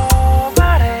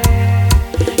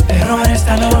 Te robaré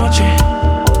esta noche.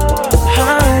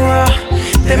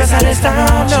 Te besaré esta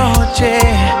noche.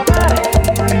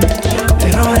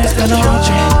 Te robaré esta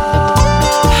noche.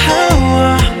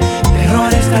 Te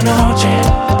robaré esta noche.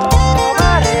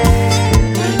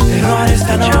 Te robaré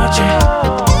esta noche.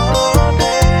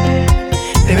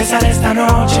 Te besaré esta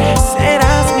noche.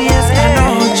 Serás mi esta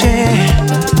noche.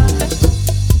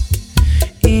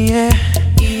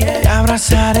 Te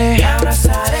abrazaré.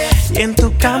 Y en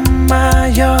tu cama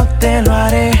yo te lo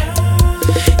haré.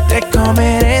 Te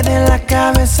comeré de la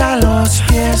cabeza a los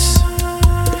pies.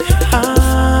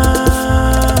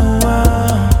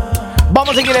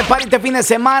 Vamos a seguir el party este fin de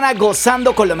semana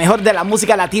gozando con lo mejor de la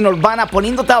música latina urbana,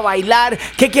 poniéndote a bailar.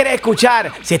 ¿Qué quieres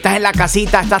escuchar? Si estás en la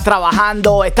casita, estás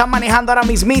trabajando, estás manejando ahora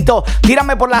mismito,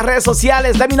 tírame por las redes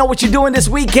sociales. Let me know what you're doing this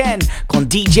weekend con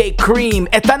DJ Cream.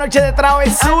 Esta noche de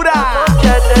travesura. Esta noche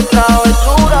de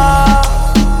travesura.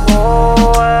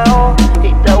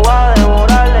 y te voy a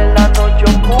devorar en la noche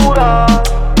oscura.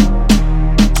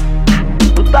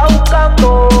 Tú estás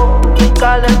buscando mi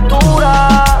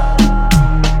calentura.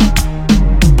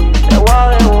 Te voy a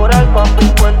devorar con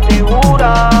pico en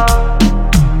tibura.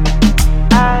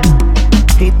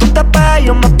 Y tú te pegas,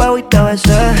 yo me pego y te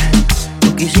besé.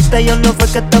 Tú quisiste, yo no fue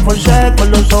que te forcé. Con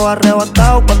los ojos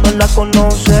arrebatados cuando la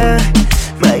conoce.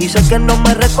 Me dice que no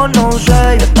me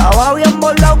reconoce. Yo estaba bien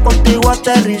volado, contigo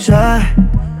aterricé.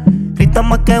 Grita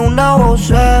más que una voz,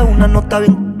 una nota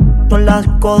bien, son las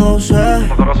 5:12.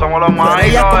 Nosotros somos los más. Pero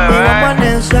ella conmigo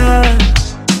amanece.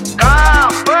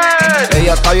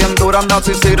 Ella está bien dura, anda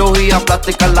sin cirugía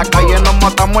plástica. En la calle nos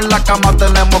matamos, en la cama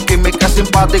tenemos química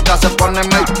simpática. Se pone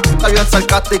está bien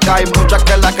sarcástica. Hay muchas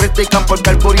que la critican porque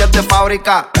el booty es de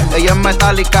fábrica. Ella es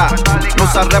metálica, no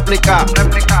usa réplica.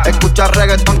 Escucha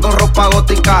reggaetón con ropa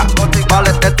gótica. Vale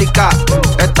estética,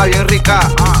 está bien rica.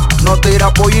 No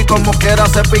tira pollo y como quiera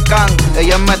se pican.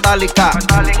 Ella es metálica,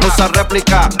 no usa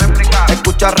réplica.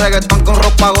 Escucha reggaetón con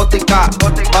ropa gótica.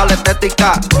 Vale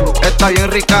estética, está bien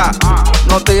rica.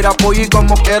 No tira pollo y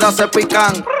como quiera se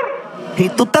pican. Y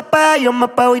tú te pegas, yo me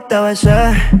pego y te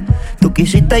besé. Tú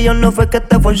quisiste, yo no fue que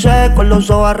te forcé. Con los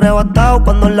ojos arrebatados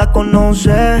cuando la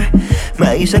conoce.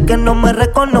 Me dice que no me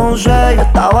reconoce. Yo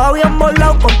estaba bien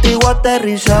volado, contigo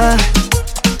aterricé.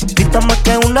 Grita más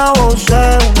que una voz,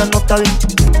 una nota bien,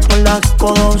 son las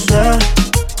 5:12.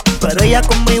 Pero ella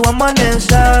conmigo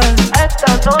amanece.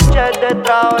 Esta noche es de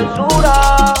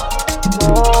travesura.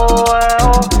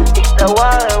 Y te voy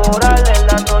a devorar en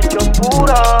la noche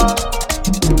oscura.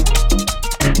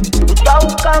 Tú estás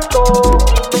buscando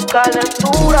mi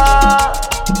calentura.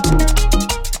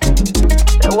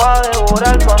 Te voy a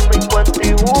devorar con mi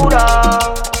cuentibura.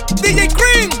 DJ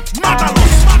Cream, mátalos.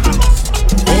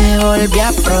 Te volví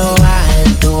a probar,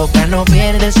 tu boca no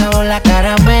pierde sabor, la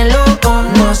caramelo.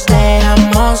 Nos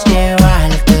dejamos llevar,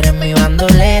 tú eres mi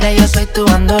bandolera, yo soy tu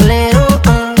bandolero.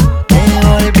 Te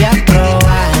volví a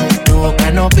probar, tu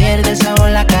boca no pierde sabor,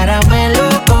 la caramelo.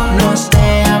 Nos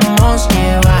dejamos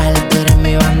llevar, tú eres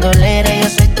mi bandolera, yo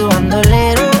soy tu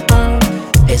bandolero.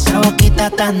 Esa boquita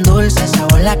tan dulce,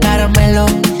 sabor a caramelo.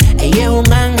 Ella es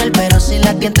un ángel, pero si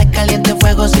la tientes caliente,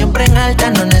 fuego siempre en alta,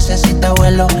 no necesita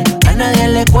vuelo. A nadie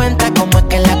le cuenta cómo es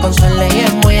que la consuela. Ella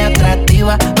es muy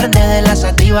atractiva, prende de la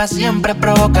sativa, siempre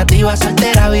provocativa,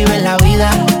 soltera vive la vida.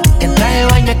 En traje de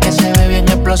baño es que se ve bien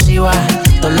explosiva.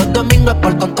 Todos los domingos es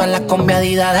por con todas las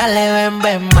combiadidas. Dale, ven,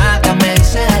 ven, mátame.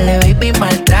 Dice, dale, baby,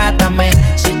 maltrátame.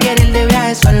 Si quieres ir de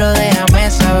viaje, solo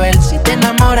déjame saber. Si te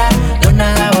enamoras, yo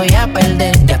nada voy a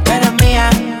perder. Ya tú eres mía,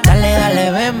 dale,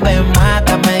 dale, ven, ven,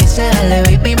 mátame. Dice, dale,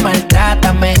 baby,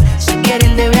 maltrátame. Si quieres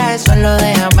ir de viaje, solo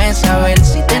déjame saber.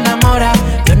 Si te enamoras,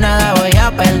 yo nada voy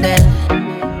a perder.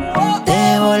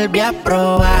 Te volví a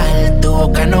probar, tu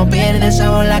boca no pierde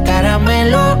sabor, la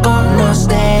caramelo. Nos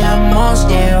dejamos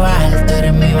llevar, tú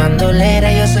eres mi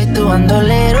bandolera, yo soy tu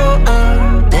bandolero.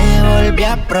 Te volví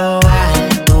a probar,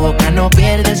 tu boca no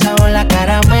pierde sabor, la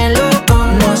caramelo.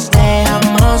 Nos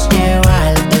dejamos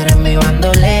llevar, tú eres mi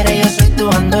bandolera, yo soy tu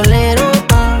bandolero.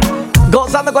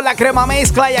 Gozando con la crema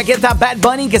mezcla, y aquí está Bad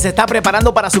Bunny, que se está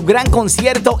preparando para su gran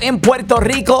concierto en Puerto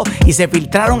Rico, y se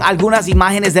filtraron algunas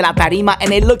imágenes de la tarima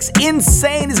and it looks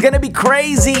insane. It's gonna be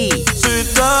crazy. Si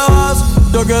te vas,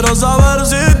 yo quiero saber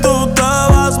si tú te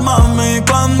vas, mami,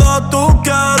 cuando tú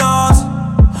quieras,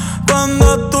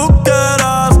 cuando tú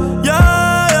quieras,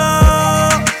 yeah, yeah.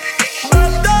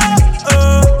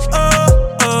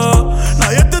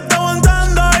 Nadie te está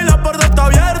aguantando y la puerta está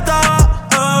abierta.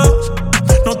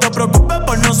 No te preocupes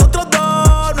por nosotros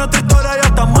dos, nuestra historia ya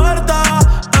está muerta.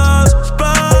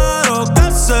 Espero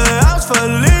que seas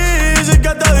feliz y que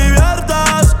te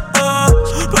diviertas,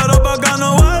 pero pa' acá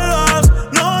no vuelvas,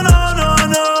 no, no, no,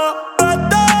 no.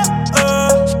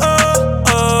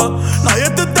 Nadie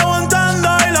te está aguantando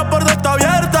y la puerta está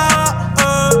abierta.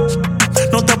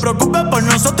 No te preocupes por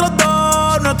nosotros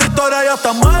dos, nuestra historia ya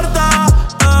está muerta.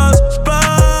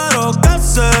 Espero que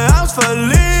seas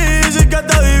feliz y que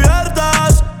te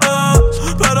diviertas,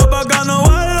 pero pa' acá no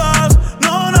vuelvas,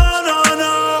 no, no, no,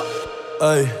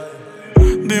 no. Ey,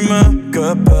 dime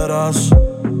qué esperas.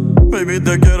 Baby,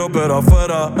 te quiero pero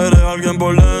afuera. Eres alguien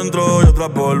por dentro y otra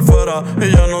por fuera,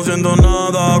 y ya no siento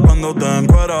nada cuando te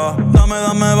encueras. Dame,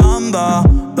 dame banda,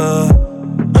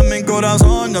 en mi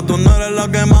corazón ya tú no eres la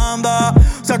que manda.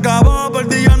 Se acabó, por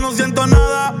ti ya no siento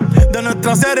nada. De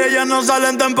nuestra serie ya no sale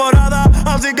en temporada,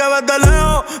 así que vete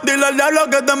lejos, dile al diablo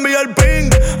que te envíe el ping.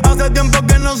 Hace tiempo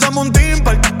que no somos un team,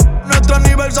 nuestro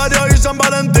aniversario y San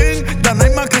Valentín. Ya no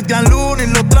hay más Cristian Luna y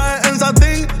lo trae en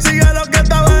satín. Sigue lo que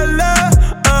está verde,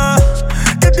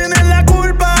 que tienes la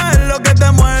culpa, es lo que te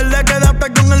muerde.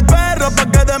 Quédate con el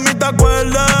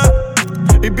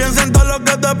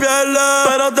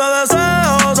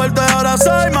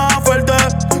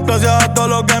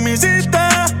lo que me hiciste.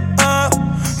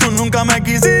 Tú nunca me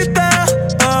quisiste.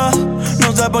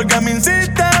 No sé por qué me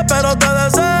insistes, pero te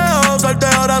deseo suerte.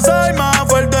 Ahora soy más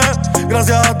fuerte.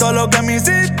 Gracias a todo lo que me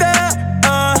hiciste.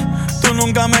 Tú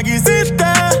nunca me quisiste.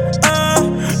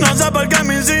 No sé por qué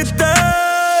me insistes.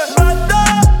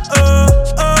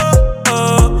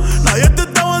 Nadie te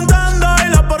está aguantando y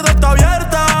la puerta está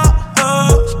abierta.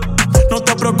 No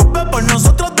te preocupes por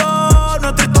nosotros dos,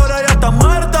 nuestra historia ya está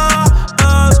muerta.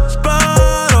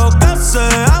 Espero que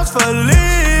seas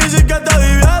feliz y que te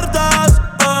diviertas.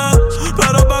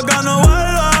 Pero pa' que no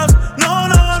vuelvas, no,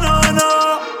 no, no,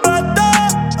 no. Vete,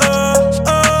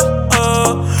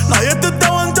 nadie te está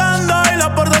aguantando y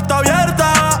la puerta está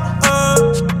abierta.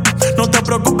 No te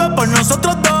preocupes por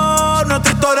nosotros dos,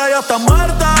 nuestra historia ya está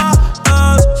muerta.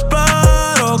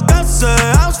 Espero que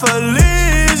seas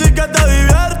feliz y que te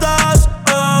diviertas.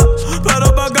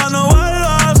 Pero pa' que no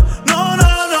vuelvas, no,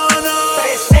 no, no, no.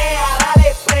 Presea,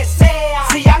 dale, presea.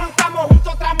 Si ya no estamos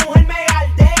juntos, otra mujer me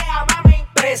galdea, mami.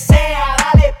 Presea,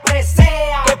 dale,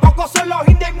 presea. Que pocos son los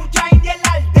indios y mucha india en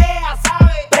la aldea,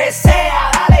 ¿sabes?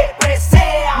 Presea, dale,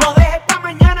 presea. No dejes pa'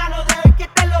 mañana lo de hoy que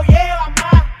te lo llevas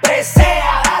más.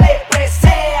 Presea, dale,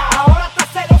 presea. Ahora estás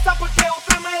celosa porque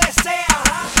otra me desea.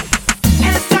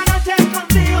 Esta noche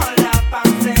contigo la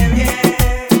pasé bien.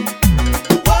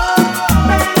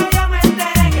 Pero yo me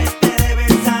enteré que te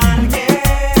debes a alguien.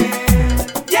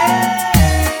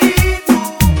 Y tú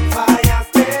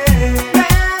fallaste.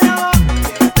 Pero ya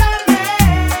es tarde.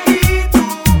 Y tú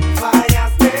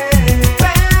fallaste.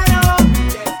 Pero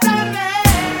ya es tarde.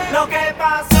 Lo que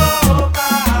pasó,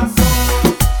 pasó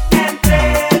entre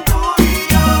tú y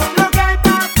yo. Lo que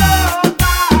pasó,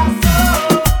 pasó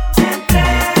entre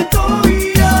tú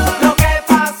y yo. Lo que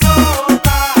pasó,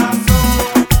 pasó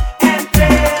entre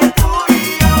tú y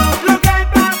yo. Lo que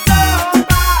pasó,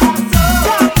 pasó.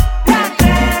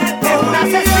 Es una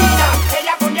asesina,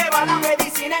 ella conlleva la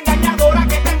medicina engañadora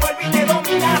que te envuelve y te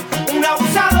domina. Una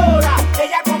abusadora,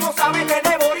 ella como sabe te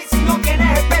devora y si no tienes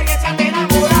experiencia te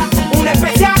enamora. Una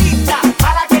especialista,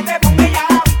 a la que te ponga ella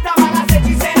a la vista, balas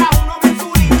hechiceras, uno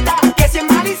mensurista. Que si es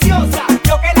maliciosa,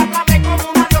 yo que la traté como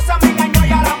una diosa me engañó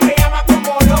y ahora me llama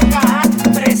como loca.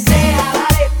 Presea,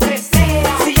 dale,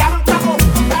 presea. Si ya no estamos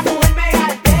juntos, otra mujer me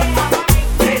galdea, mami.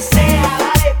 Presea,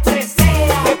 dale,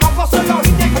 presea. Que pocos son los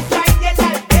indios y mucha india en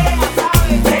la aldea,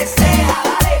 ¿sabes? Presea,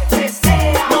 dale,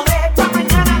 presea. No dejes pa'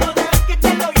 mañana lo de hoy que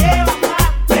te lo llevas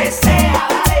más. Presea,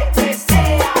 dale, presea. Ahora estás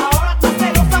celosa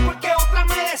porque otra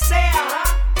me desea.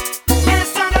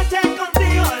 Esta noche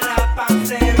contigo la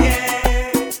pasé bien.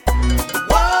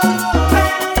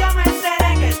 Pero yo me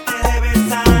enteré que te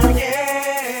debes a alguien.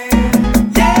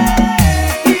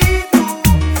 Y tú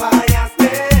fallaste.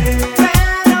 Pero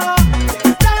ya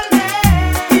es tarde.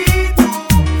 Y tú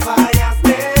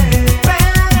fallaste. Pero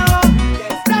ya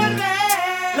es tarde.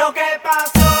 Lo que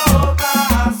pasó,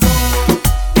 pasó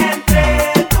entre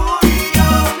tú y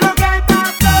yo. Lo que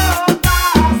pasó,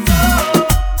 pasó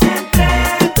entre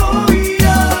tú y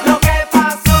yo. Lo que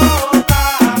pasó,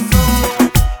 pasó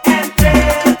entre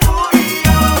tú y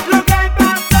yo. Lo que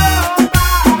pasó,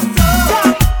 pasó.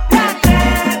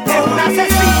 Es una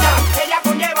asesina, ella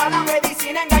conlleva la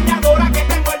medicina engañadora que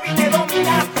te envuelve y te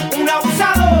domina. Una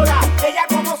abusadora, ella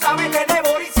como sabe te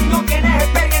devora y si no tienes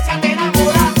experiencia te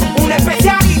enamora. Una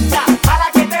especialista, a la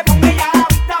que te ponga ella a la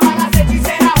vista, balas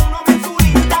hechiceras, uno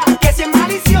mensurista. Que si es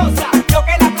maliciosa, yo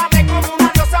que la traté como una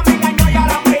diosa me engañó y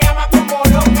ahora me llama como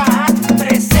loca.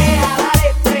 Presea, dale,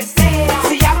 presea.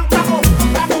 Si ya no estamos juntos,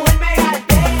 otra mujer me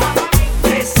galdea, mami.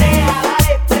 Presea,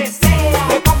 dale, presea.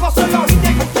 Que pocos son los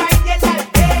indios y mucha india en la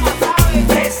aldea, ¿sabes?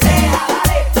 Presea,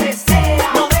 dale, presea.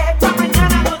 No dejes pa'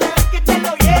 mañana lo de hoy que te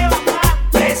lo llevas más.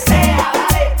 Presea,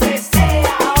 dale,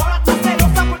 presea. Ahora estás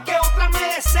celosa porque otra me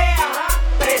desea.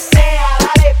 Presea,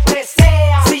 dale,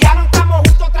 presea. Si ya no estamos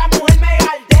juntos, otra mujer me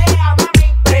galdea, mami.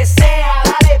 Presea,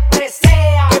 dale,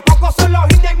 presea. Que pocos son los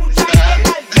indios y mucha india en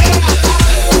la aldea,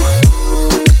 ¿sabes?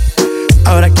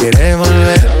 Ahora quiere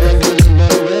volver.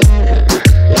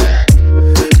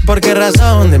 ¿Por qué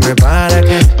razón? Dime para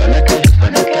qué.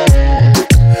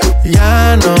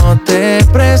 Ya no te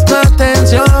presto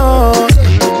atención.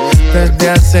 Desde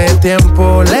hace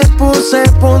tiempo le puse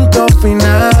punto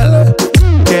final.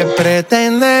 ¿Qué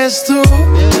pretendes tú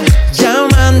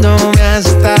llamándome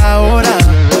hasta ahora?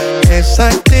 Esa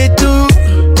actitud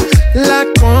la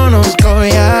conozco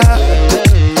ya.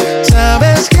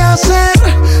 Sabes qué hacer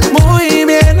muy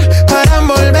bien para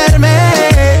envolverme,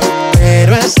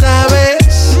 pero esta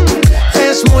vez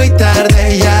es muy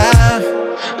tarde ya.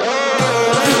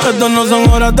 Estas no son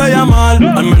horas de llamar,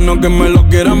 al menos que me lo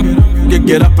quieran, que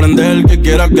quieras prender, que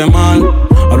quieras quemar.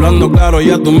 Hablando claro,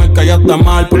 ya tú me callaste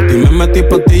mal. Por ti me metí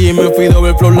pastilla y me fui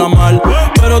doble flor la mal.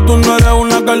 Pero tú no eres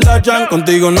una Kardashian,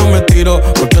 contigo no me tiro,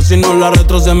 porque si no la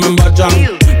retro se me embachan.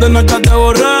 De Noche te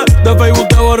borré, de Facebook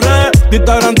te borré, de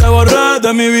Instagram te borré,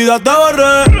 de mi vida te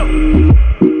borré.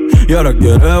 Y ahora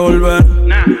quieres volver,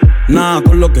 nada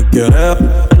con lo que quieres,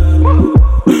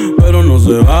 pero no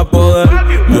se va a poder.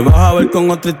 Me vas a ver con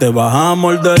otra y te vas a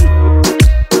morder.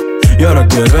 Y ahora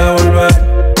quieres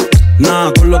volver,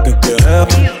 nada con lo que quieres,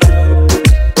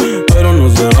 pero no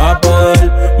se va a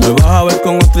poder. Me vas a ver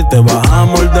con otra y te vas a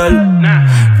morder.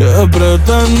 ¿Qué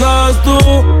pretendes tú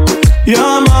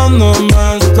llamándome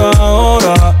a esta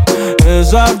hora?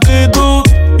 Esa actitud,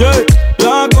 yeah,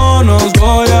 la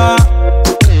conozco ya.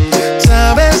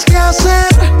 Sabes qué hacer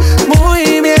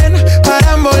muy bien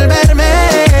para envolverme,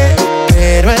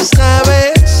 pero esta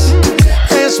vez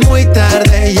es muy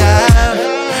tarde ya.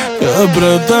 ¿Qué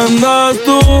pretendes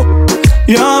tú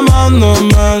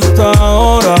llamándome a esta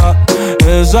hora?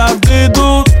 Esa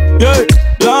actitud, yeah,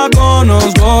 la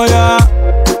conozco ya.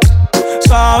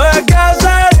 Sabes qué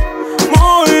hacer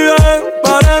muy bien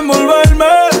para envolverme,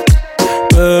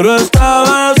 pero esta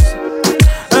vez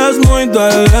es muy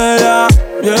tarde ya.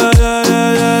 Yeah, yeah,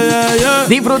 yeah, yeah, yeah.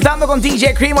 Disfrutando con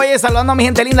DJ Cream. Oye, saludando a mi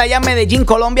gente linda allá en Medellín,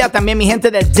 Colombia. También mi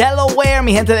gente de Delaware,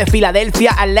 mi gente de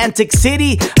Filadelfia, Atlantic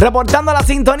City. Reportando la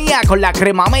sintonía con la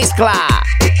crema mezcla.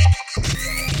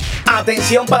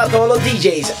 Atención para todos los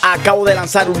DJs. Acabo de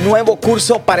lanzar un nuevo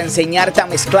curso para enseñarte a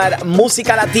mezclar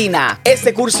música latina.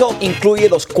 Este curso incluye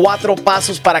los 4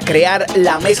 pasos para crear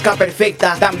la mezcla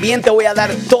perfecta. También te voy a dar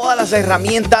todas las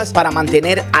herramientas para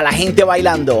mantener a la gente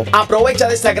bailando. Aprovecha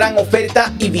de esta gran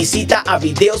oferta y visita a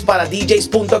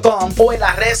videosparadjs.com o en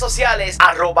las redes sociales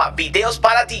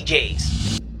 @videosparadjs.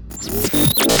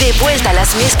 De vuelta a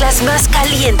las mezclas más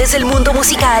calientes del mundo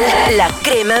musical. La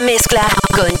crema mezcla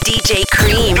con DJ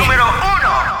Cream. Número 1.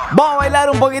 Vamos a bailar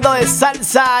un poquito de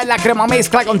salsa en la crema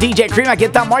mezcla con DJ Cream. Aquí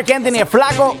está Mark Anthony, el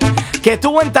flaco, que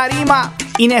estuvo en tarima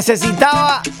y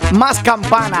necesitaba más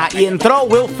campana. Y entró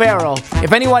Will Ferrell.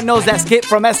 If anyone knows that skit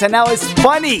from SNL, it's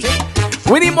funny.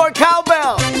 We need more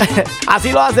cowbell.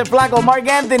 Así lo hace el flaco Mark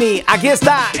Anthony. Aquí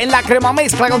está en la crema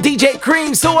mezcla con DJ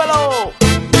Cream. ¡Súbelo!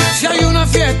 Si hay una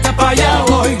fiesta, pa' allá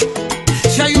voy.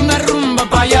 Si hay una rumba,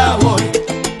 pa' allá voy.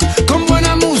 Con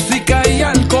buena música y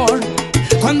alcohol.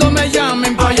 Cuando me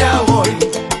llamen, pa' allá voy.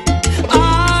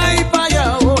 Ay, pa'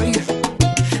 allá voy.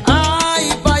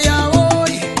 Ay, pa' allá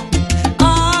voy.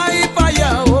 Ay, pa'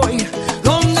 allá voy.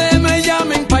 Donde me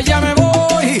llamen, pa' allá me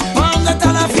voy. Pa' donde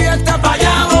está la fiesta, pa'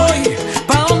 allá voy.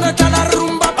 Pa' donde está la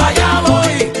rumba, pa' allá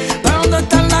voy. Pa' donde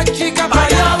están las chicas, pa'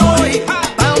 allá voy. Pa'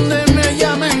 donde me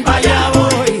llamen, pa' allá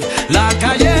voy. La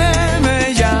calle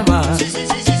me llama,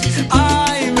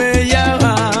 ay, me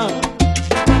llama.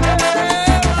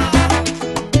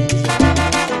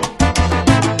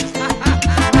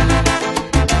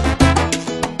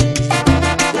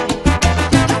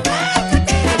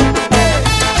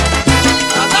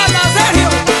 ¡Ataca, Sergio!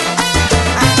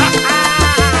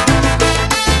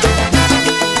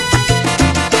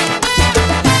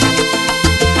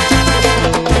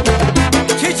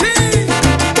 ¡Chichi!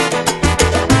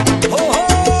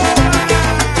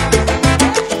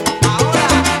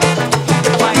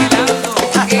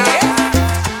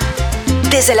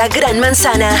 Desde la Gran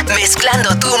Manzana,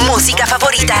 mezclando tu música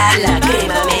favorita. La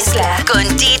crema mezcla con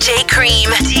DJ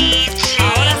Cream. DJ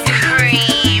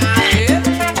Cream.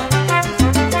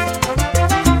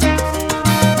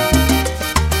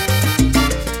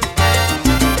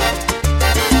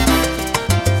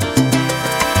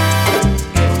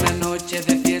 Una noche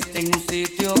de fiesta en un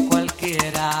sitio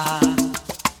cualquiera.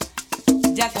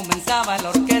 Ya comenzaba la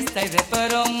orquesta y de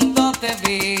pronto te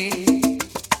vi.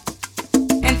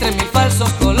 Entre mil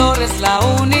falsos colores, la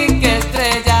única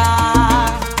estrella.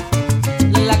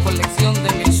 La colección de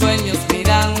mil sueños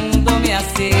mirándome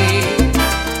así.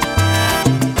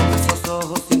 Con esos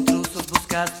ojos intrusos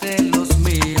buscaste los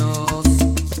míos.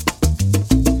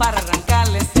 Para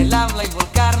arrancarles el habla y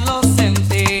volcarlos en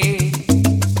ti.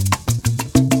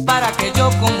 Para que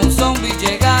yo como un zombie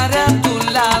llegara a tu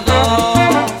lado.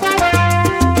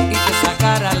 Y te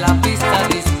sacara a la pista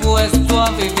dispuesto a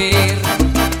vivir.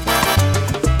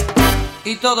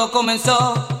 Y todo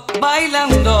comenzó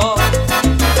bailando.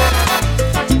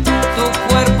 Tu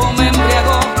cuerpo me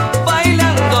embriagó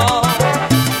bailando.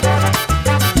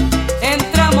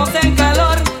 Entramos en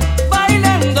calor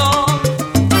bailando.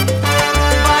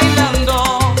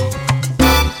 Bailando.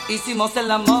 Hicimos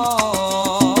el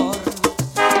amor.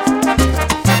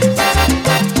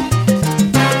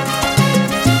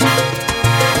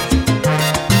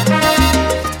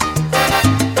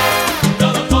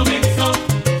 Todo comenzó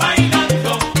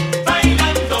bailando,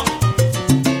 bailando.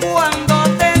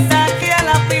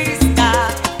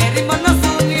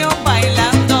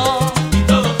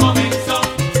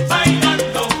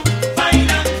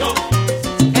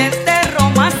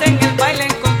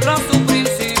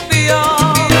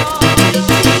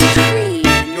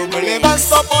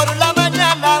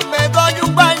 mañana me doy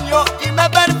un baño y me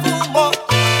perfumo.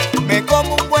 Me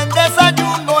como un buen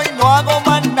desayuno y no hago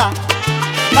más nada,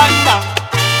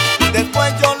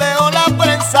 Después yo leo la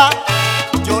prensa,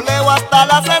 yo leo hasta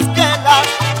las esquelas,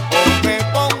 o me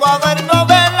pongo a ver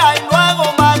novela y no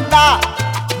hago más nada,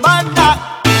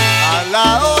 A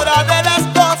la hora de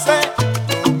las 12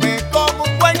 yo me como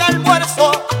un buen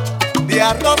almuerzo de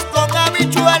arroz con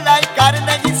habichuela y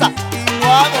carne guisa y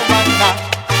no hago más nada.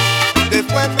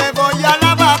 Después me voy a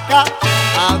la hamaca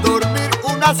a dormir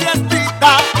una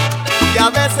siestita y a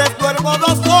veces duermo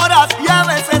 2 horas y a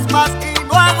veces más y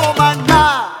no hago más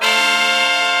nada.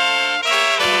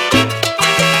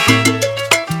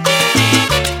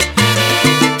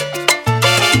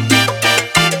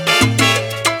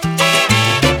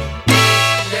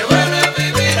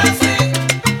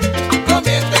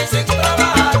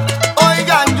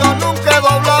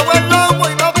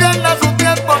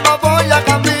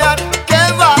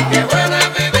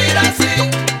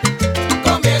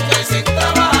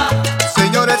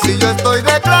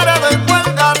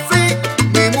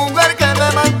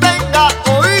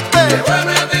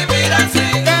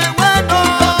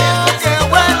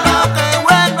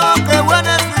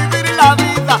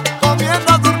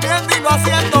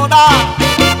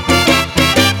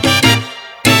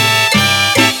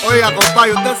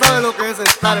 Compadre, usted sabe lo que es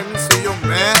estar en un sillón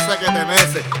mesa que te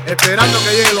mece, esperando que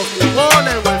lleguen los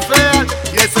cupones, el welfare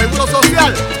y el seguro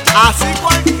social. Así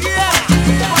cualquiera.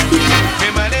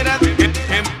 Qué manera de quererte.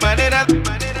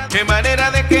 Qué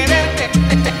manera de quererte.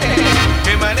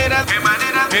 Qué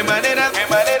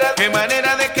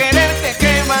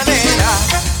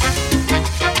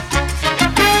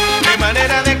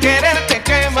manera de quererte.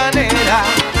 Qué manera.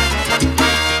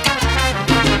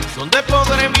 ¿Dónde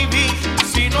podré vivir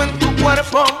si no en tu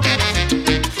cuerpo?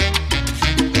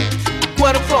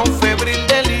 Cuerpo febril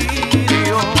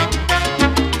delirio.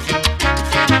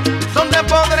 ¿Dónde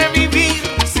podré vivir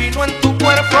si no en tu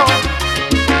cuerpo?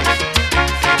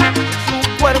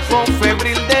 Tu cuerpo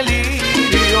febril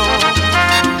delirio.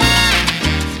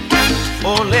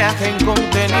 Oleaje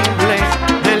incontenible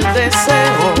del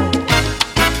deseo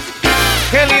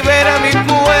que libera mi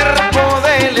cuerpo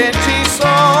del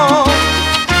hechizo.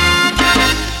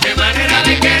 Qué manera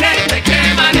de quererte,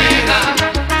 qué manera.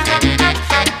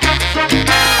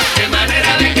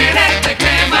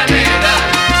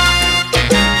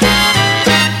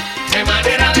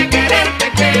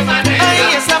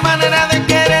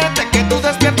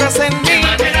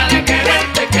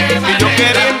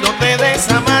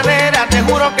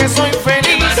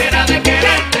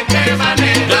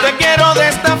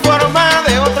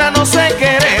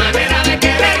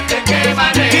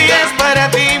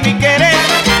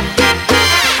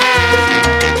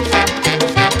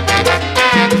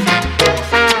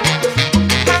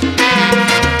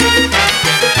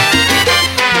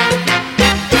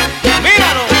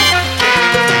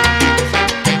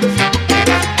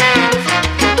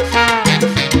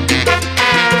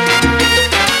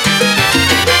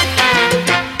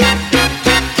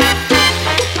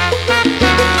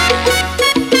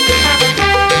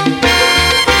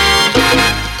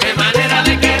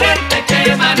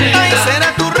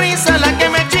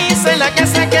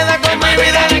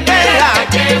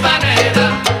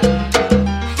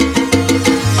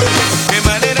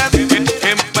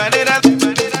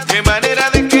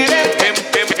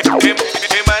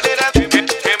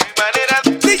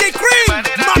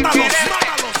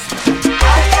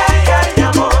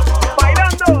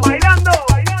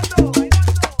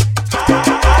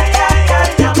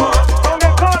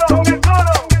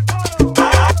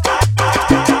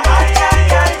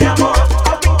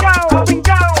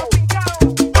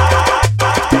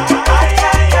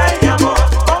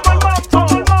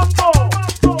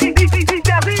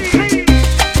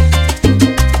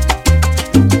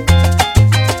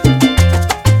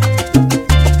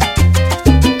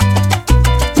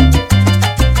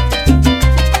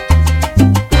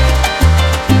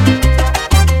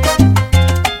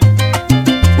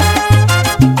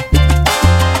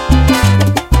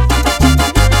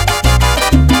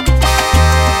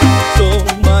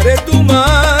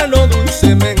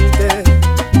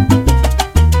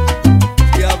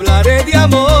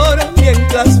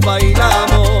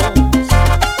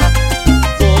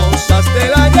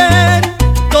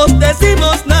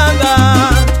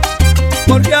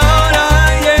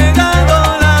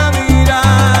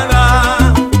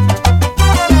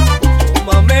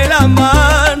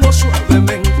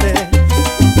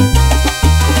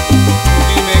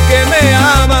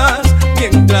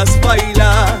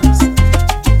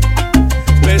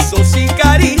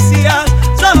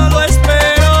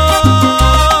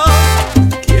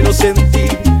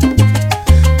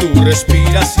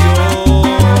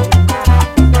 respiración.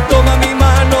 Toma mi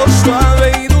mano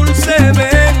suave y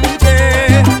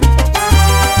dulcemente,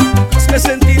 hazme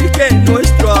sentir que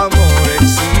nuestro amor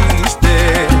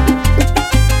existe.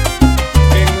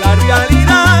 En la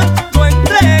realidad tú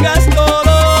entregas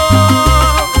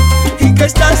todo y que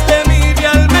estás de mí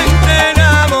realmente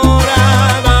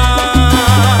enamorada.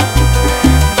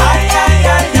 Ay, ay,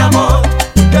 ay, amor,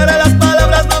 que ahora las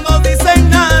palabras no nos dicen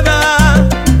nada.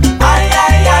 Ay,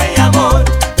 ay, ay, amor,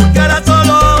 que ahora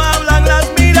solo hablan las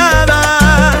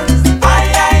miradas. Ay,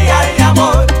 ay, ay,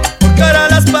 amor, que ahora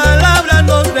las palabras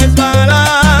nos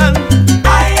resbalan.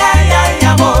 Ay, ay, ay,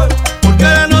 amor, porque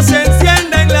ahora no se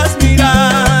encienden las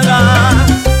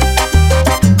miradas.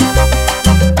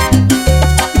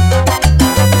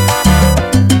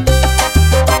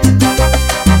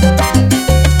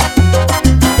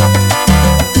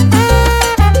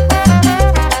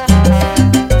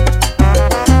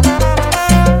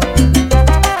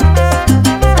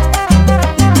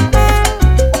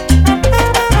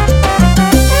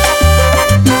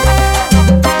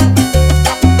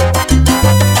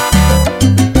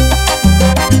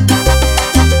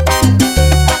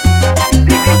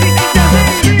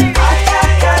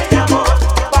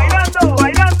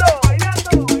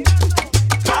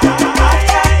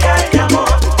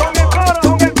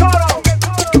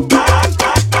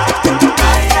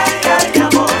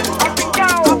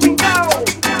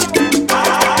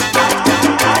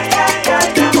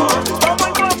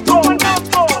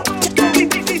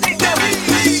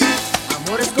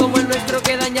 Amores como el nuestro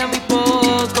que daña muy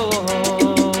pocos,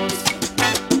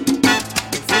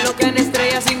 decir lo que en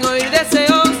estrellas sin oír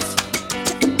deseos,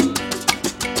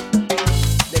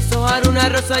 deshojar una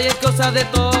rosa y es cosa de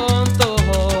tontos.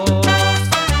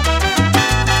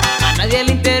 A nadie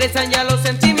le interesan ya los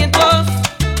sentimientos,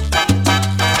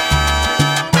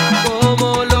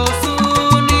 como los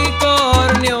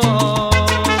unicornios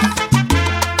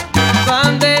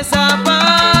van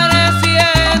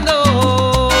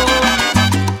desapareciendo.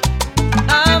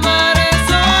 Amar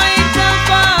es hoy tan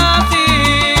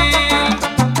fácil,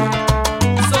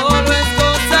 solo es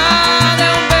cosa de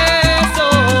un beso.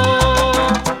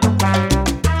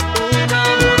 Un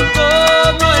amor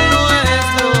como el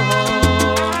nuestro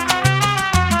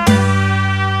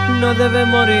no debe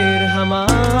morir jamás.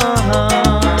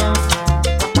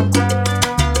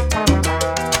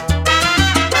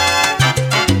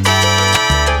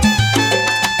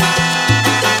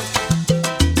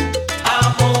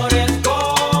 Amores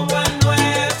como el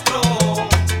nuestro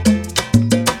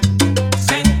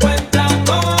se encuentran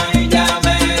hoy ya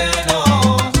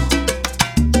menos.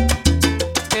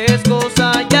 Es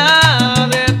cosa ya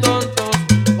de tontos,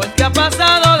 pues que ha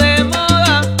pasado de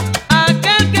moda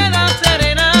aquel que da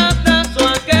serenatas o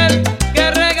aquel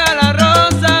que regala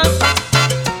rosas.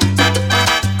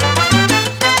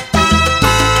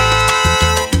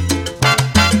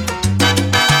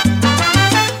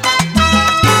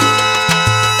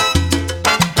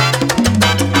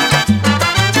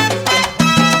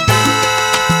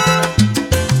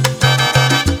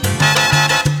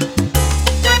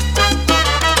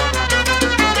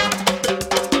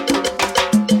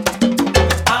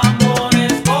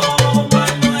 Amores como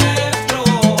el nuestro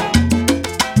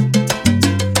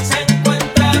se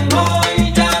encuentran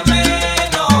hoy ya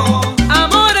menos.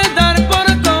 Amor es dar por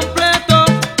completo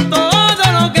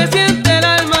todo lo que siente el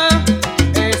alma,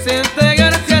 es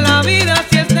entregarse a la vida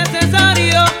si es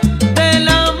necesario. Del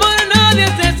amor nadie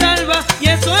se salva y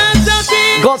eso es así.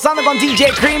 Gozando con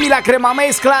DJ Cream y la crema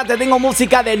mezcla. Te tengo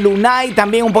música de Lunay,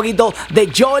 también un poquito de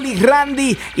Jolly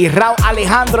Randy y Raúl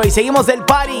Alejandro. Y seguimos del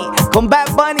party con Bad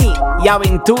Bunny y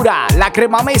Aventura. La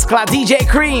crema mezcla, DJ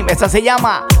Cream. Esta se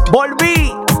llama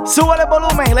Volví. Súbale el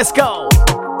volumen, let's go.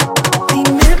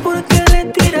 Dime por qué le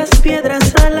tiras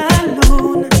piedras a la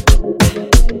luna.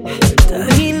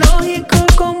 Tan ilógico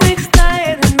como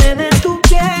extraerme de tu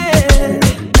piel.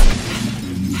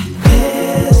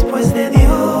 Después de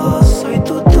Dios, soy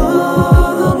tu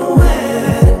todo,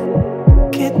 mujer.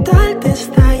 ¿Qué tal te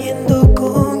está yendo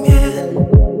con él?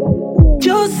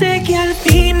 Yo sé que al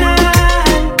final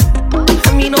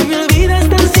a mí no me olvidas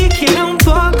tan siquiera un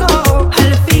poco.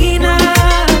 Al final,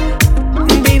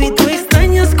 baby, tú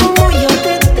extrañas como yo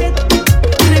te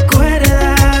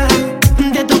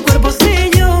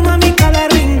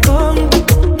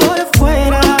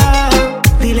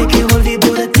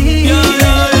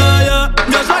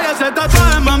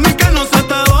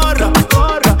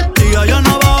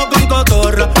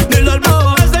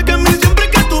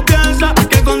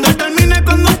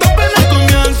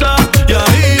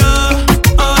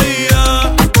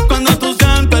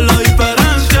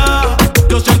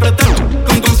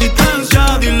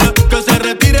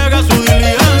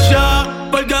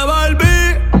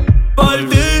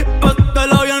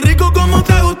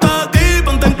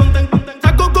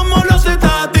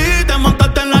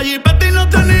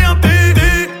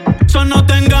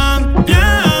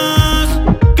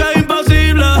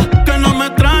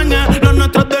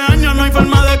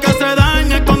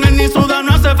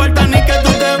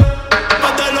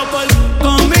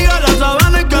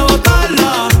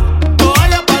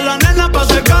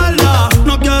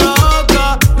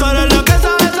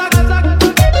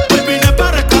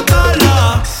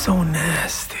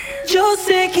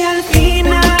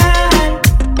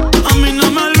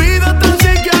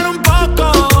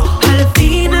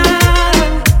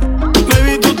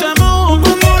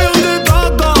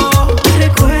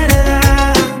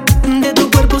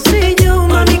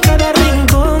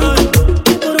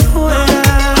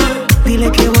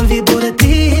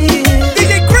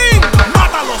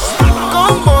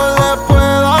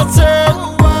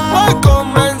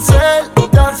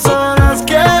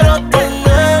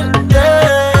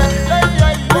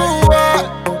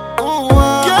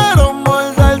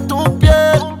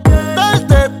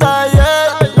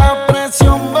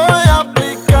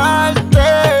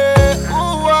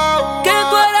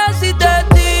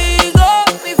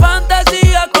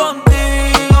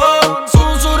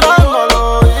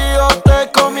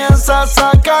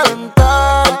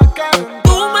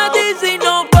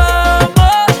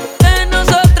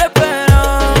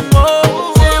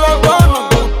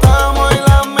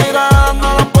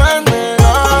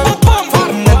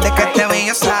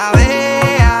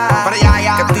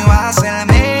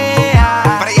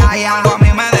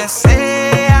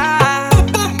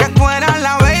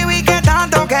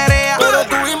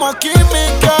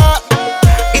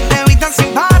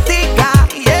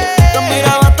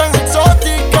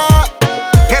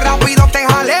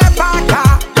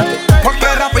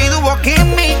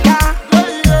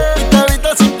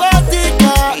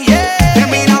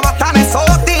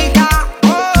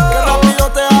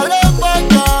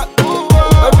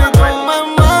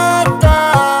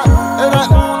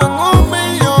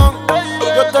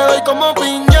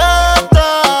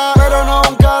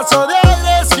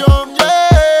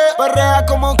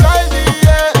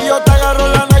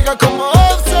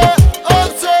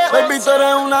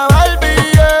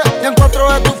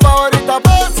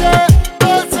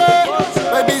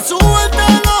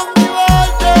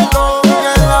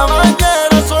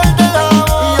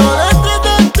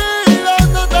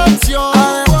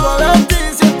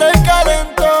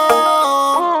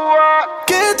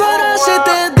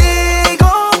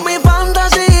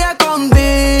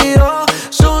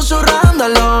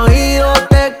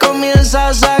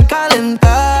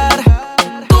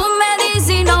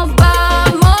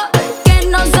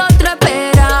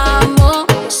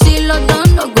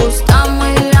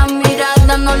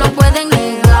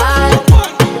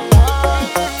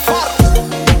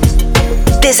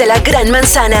la Gran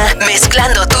Manzana,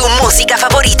 mezclando tu música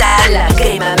favorita. La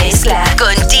Crema Mezcla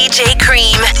con DJ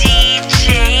Cream.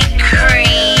 DJ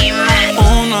Cream.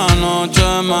 Una noche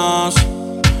más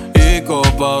y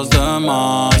copas de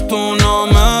más. Tú no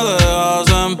me dejas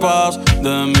en paz,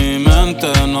 de mi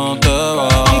mente no te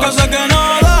vas. Aunque sé que no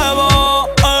debo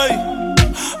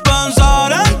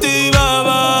pensar en ti,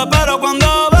 bebé, pero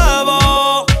cuando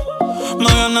bebo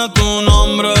me viene tu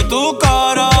nombre, tu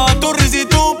cara, tu risa y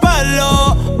tu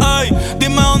pelo.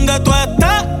 Dime dónde tú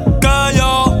estás, que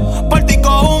yo por ti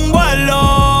cojo un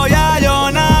vuelo. Ya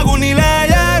yo nago ni le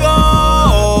llego,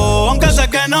 aunque sé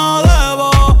que no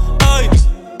debo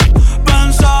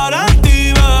pensar en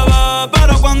ti, bebé,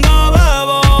 pero cuando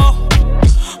bebo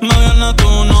me viene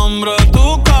tu nombre,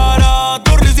 tu cara,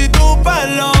 tu risa y tu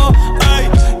pelo.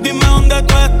 Dime dónde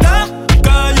tú estás,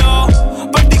 que yo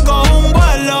por ti cojo un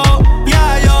vuelo.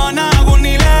 Ya yo nago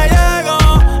ni le llego.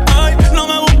 No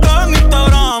me busques en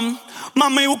Instagram,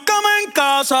 mami, búscame en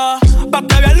casa, pa'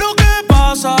 que veas lo que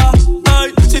pasa.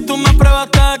 Si tú me pruebas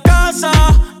te casa,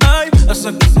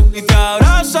 ese que y te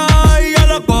abraza. Y yo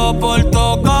loco por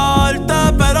tocarte,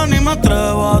 pero ni me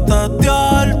atrevo a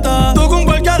testearte. Tú con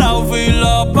cualquier outfit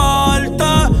la parte,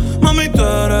 mami, tú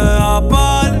eres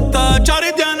aparte.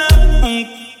 Chari tiene un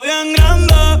bien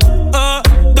grande,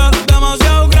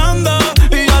 demasiado grande,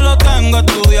 y yo lo tengo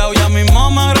estudiado, ya mismo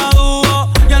me graduó,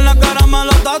 y en la cara me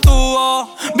lo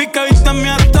tatúo. Vi que viste mi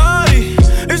story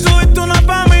y subiste una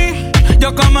pa' mí,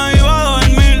 yo que me iba a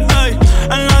dormir,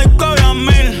 en la disco había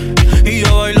 1000, y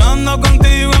yo bailando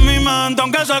contigo en mi mente,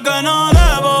 aunque sé que no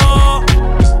debo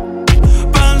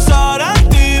pensar en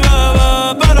ti,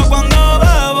 bebé, pero cuando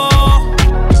bebo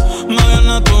me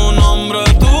viene tu nombre,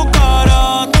 tu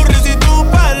cara, tu risa y tu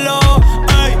pelo.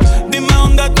 Dime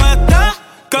dónde tú estás,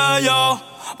 que yo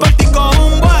por ti cojo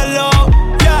un vuelo.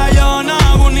 Ya yo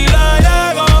nago ni le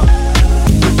llego.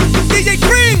 DJ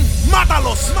Cream,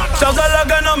 mátalos. Se hace la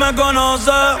que no me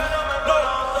conoce,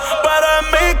 pero en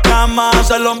mi cama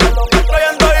se lo meto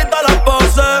en todita las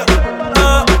poses.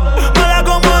 Me la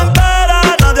como entera,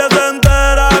 nadie se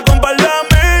entera, con par de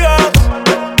amigas.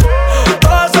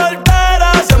 Toda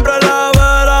soltera, siempre la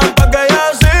verán pa' que ella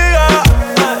siga.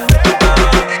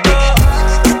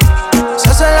 Se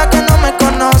hace la que no me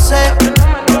conoce,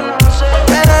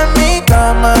 pero en mi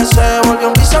cama se volvió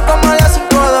un vicio como a las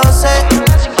 5:12.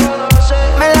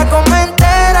 Me la como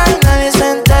entera y nadie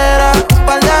se entera, un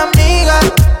par de amigas.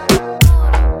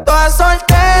 Todas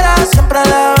solteras, siempre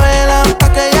la velan pa'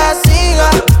 que ella siga.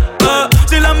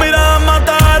 Si las miradas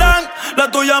mataran,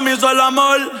 la tuya me hizo el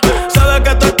amor. Sabe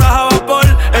que tú estás a vapor.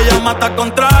 Ella mata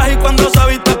con traje y cuando se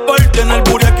viste sport. Tiene el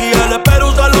booty aquí, el espero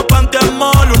usa los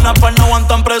panty-amol. Una par no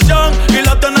aguantan presión y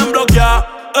la tienen bloqueada.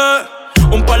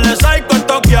 Un par de psycho en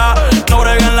Tokia. No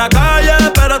bregué en la calle,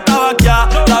 pero estaba aquí.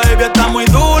 La baby está muy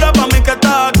dura, pa' mí que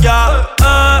está aquí.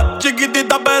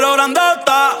 Chiquitita pero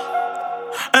grandota,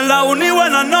 en la uni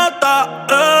buena nota.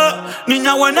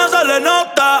 Niña buena se le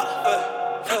nota,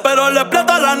 pero le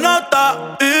explota la nota.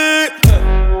 Y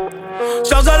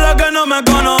se hace la que no me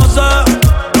conoce,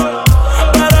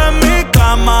 pero en mi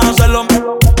cama se lo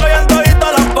estoy en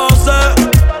todita las poses.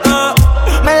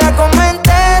 Me la como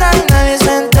entera y nadie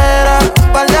se entera,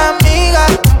 un par de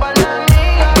amigas.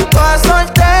 Todas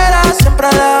solteras, siempre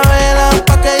la velan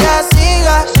pa' que ella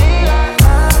siga.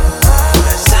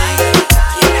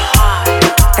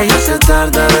 Ella se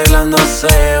tarda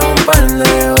arreglándose un par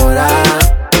de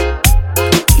horas.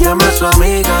 Llama a su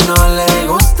amiga, no le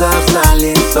gusta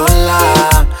salir sola.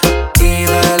 Y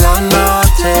de la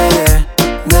noche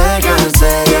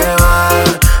dejarse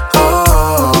llevar.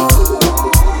 Oh.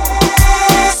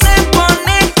 Se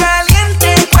pone caliente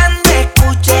cuando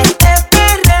escucha este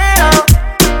perreo.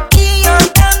 Y yo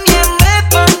también me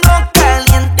pongo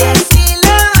caliente si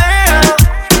la veo.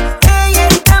 Ella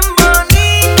es tan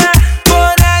bonita,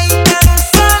 por ahí tan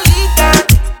solita,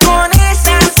 con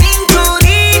esa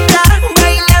cinturita,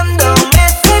 bailándome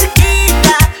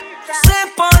cerquita. Se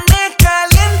pone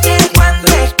caliente cuando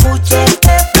escucha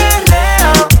este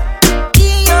perreo.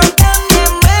 Y yo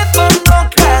también me pongo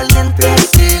caliente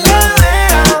si la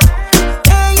veo.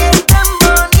 Ella es tan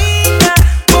bonita,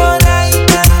 por ahí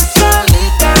tan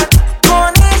solita,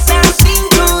 con esa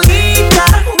cinturita,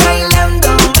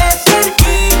 bailándome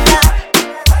cerquita.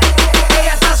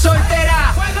 Ella está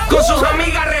soltera, con sus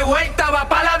amigas revueltas. Va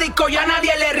pa' la disco, ya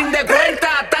nadie le rinde cuenta.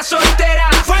 Está soltera,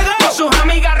 con sus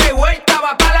amigas revueltas.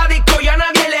 Va pa' la disco, ya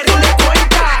nadie le rinde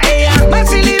cuenta. Ella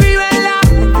vacila y vive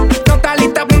no está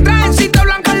lista pa' un trajecito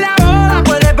blanco en la boda.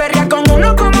 Puede perrear con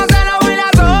uno como se lo baila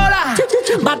sola.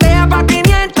 Batea pa'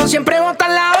 500, siempre bota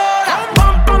en la hora.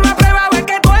 Ponme a prueba, ve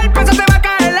que tu cuerpo se te va a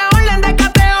caer. La orden de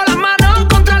cateo, las manos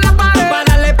contra la pared. Pa'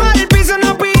 darle pa'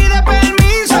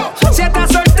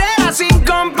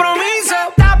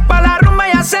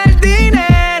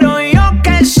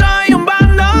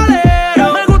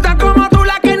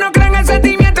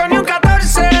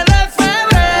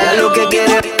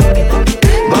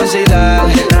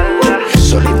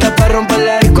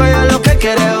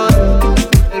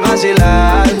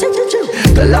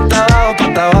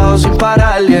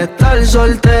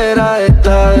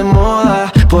 de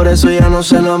moda, por eso ya no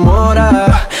se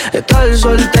enamora. Estar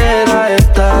soltera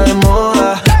está de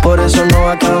moda, por eso no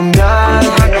va a cambiar.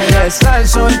 Estar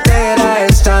soltera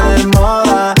está de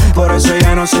moda, por eso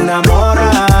ya no se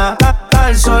enamora.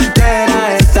 Estar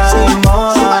soltera está de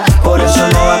moda, por eso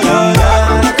no va a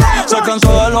cambiar. Se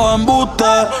cansó de los embustes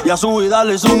y a su vida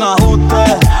le hizo un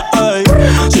ajuste. Ey,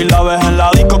 si la ves en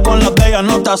la disco con las de ella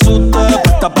no te asustes.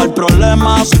 Puesta para el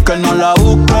problema, así que no la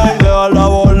busques. Y déjala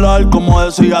volar como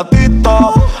decía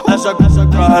Tito. Ese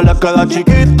traje le queda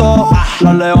chiquito.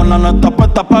 La leona no está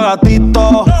puesta para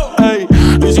gatito. Ey,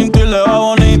 y sin ti le va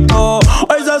bonito.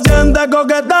 Hoy se siente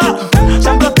coqueta,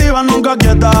 siempre activa, nunca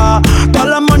quieta. Todas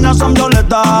las moñas son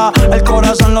violetas, el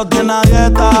corazón lo tiene a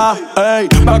dieta. Ey,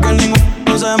 pa' que ningún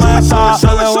se meta. Se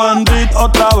dejó en beat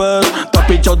otra vez. Te has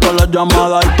pichado todas las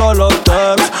llamadas y todos los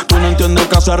texts. Tú no entiendes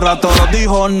que hace rato lo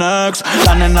dijo next.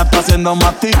 La nena está haciendo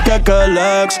más tique que el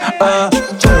ex.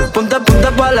 Ponte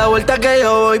pa' la vuelta que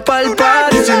yo voy pa'l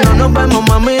party. Si no nos vemos,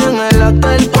 mami, en el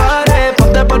hotel party.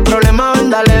 Ponte pa'l problema, ven,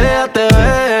 dale, déjate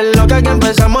ver. Lo que aquí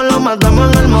empezamos lo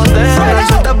matamos en el motel.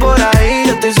 Suelta por ahí,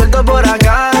 yo estoy suelto por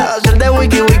acá. Hacer de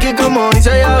wiki wiki como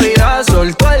dice Yavira.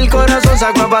 Soltó el corazón,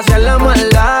 sacó a pasear la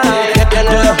maldad.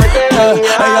 Ella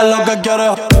es lo que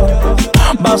quiere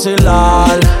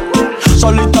vacilar.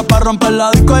 Solita para romper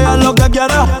la disco, ella es lo que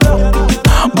quiere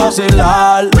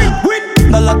vacilar.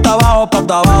 Dale hasta abajo, pa'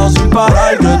 abajo sin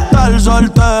parar. Que estar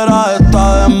soltera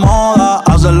está de moda.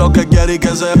 Hacer lo que quiere y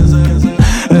que se.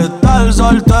 Estar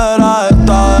soltera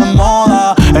está de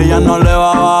moda. Ella no le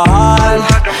va a bajar.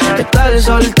 Estar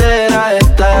soltera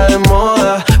está de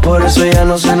moda, por eso ella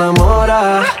no se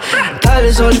enamora.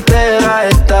 Estar soltera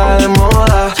está de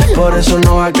moda, por eso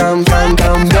no va a cambiar.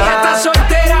 Ella está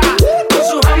soltera, con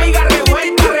sus amigas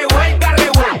revuelta, revuelta,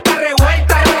 revuelta,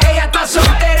 revuelta. Ella está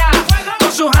soltera,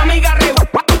 con sus amigas revuelta.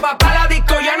 Papá la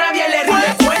disco ya nadie le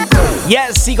rinde cuenta.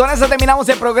 Yes, y con eso terminamos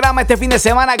el programa este fin de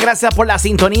semana. Gracias por la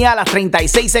sintonía a las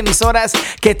 36 emisoras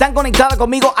que están conectadas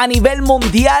conmigo a nivel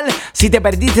mundial. Si te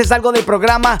perdiste algo del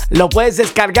programa, lo puedes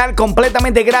descargar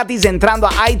completamente gratis entrando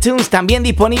a iTunes. También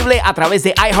disponible a través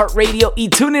de iHeartRadio y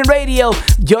TuneIn Radio.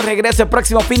 Yo regreso el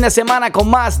próximo fin de semana con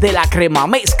más de La Crema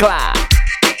Mezcla.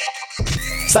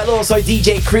 Saludos, soy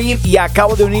DJ Cream y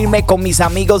acabo de unirme con mis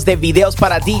amigos de Videos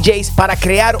para DJs para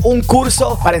crear un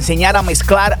curso para enseñar a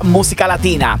mezclar música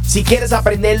latina. Si quieres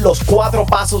aprender los 4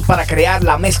 pasos para crear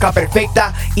la mezcla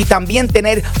perfecta y también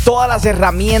tener todas las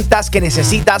herramientas que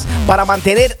necesitas para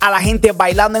mantener a la gente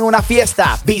bailando en una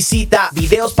fiesta, visita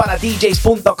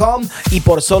videosparadjs.com y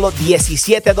por solo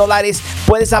 $17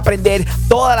 puedes aprender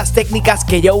todas las técnicas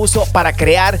que yo uso para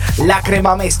crear la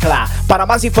crema mezcla. Para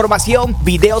más información,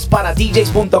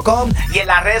 videosparadjs.com y en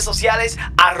las redes sociales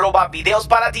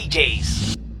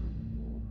 @videosparadjs.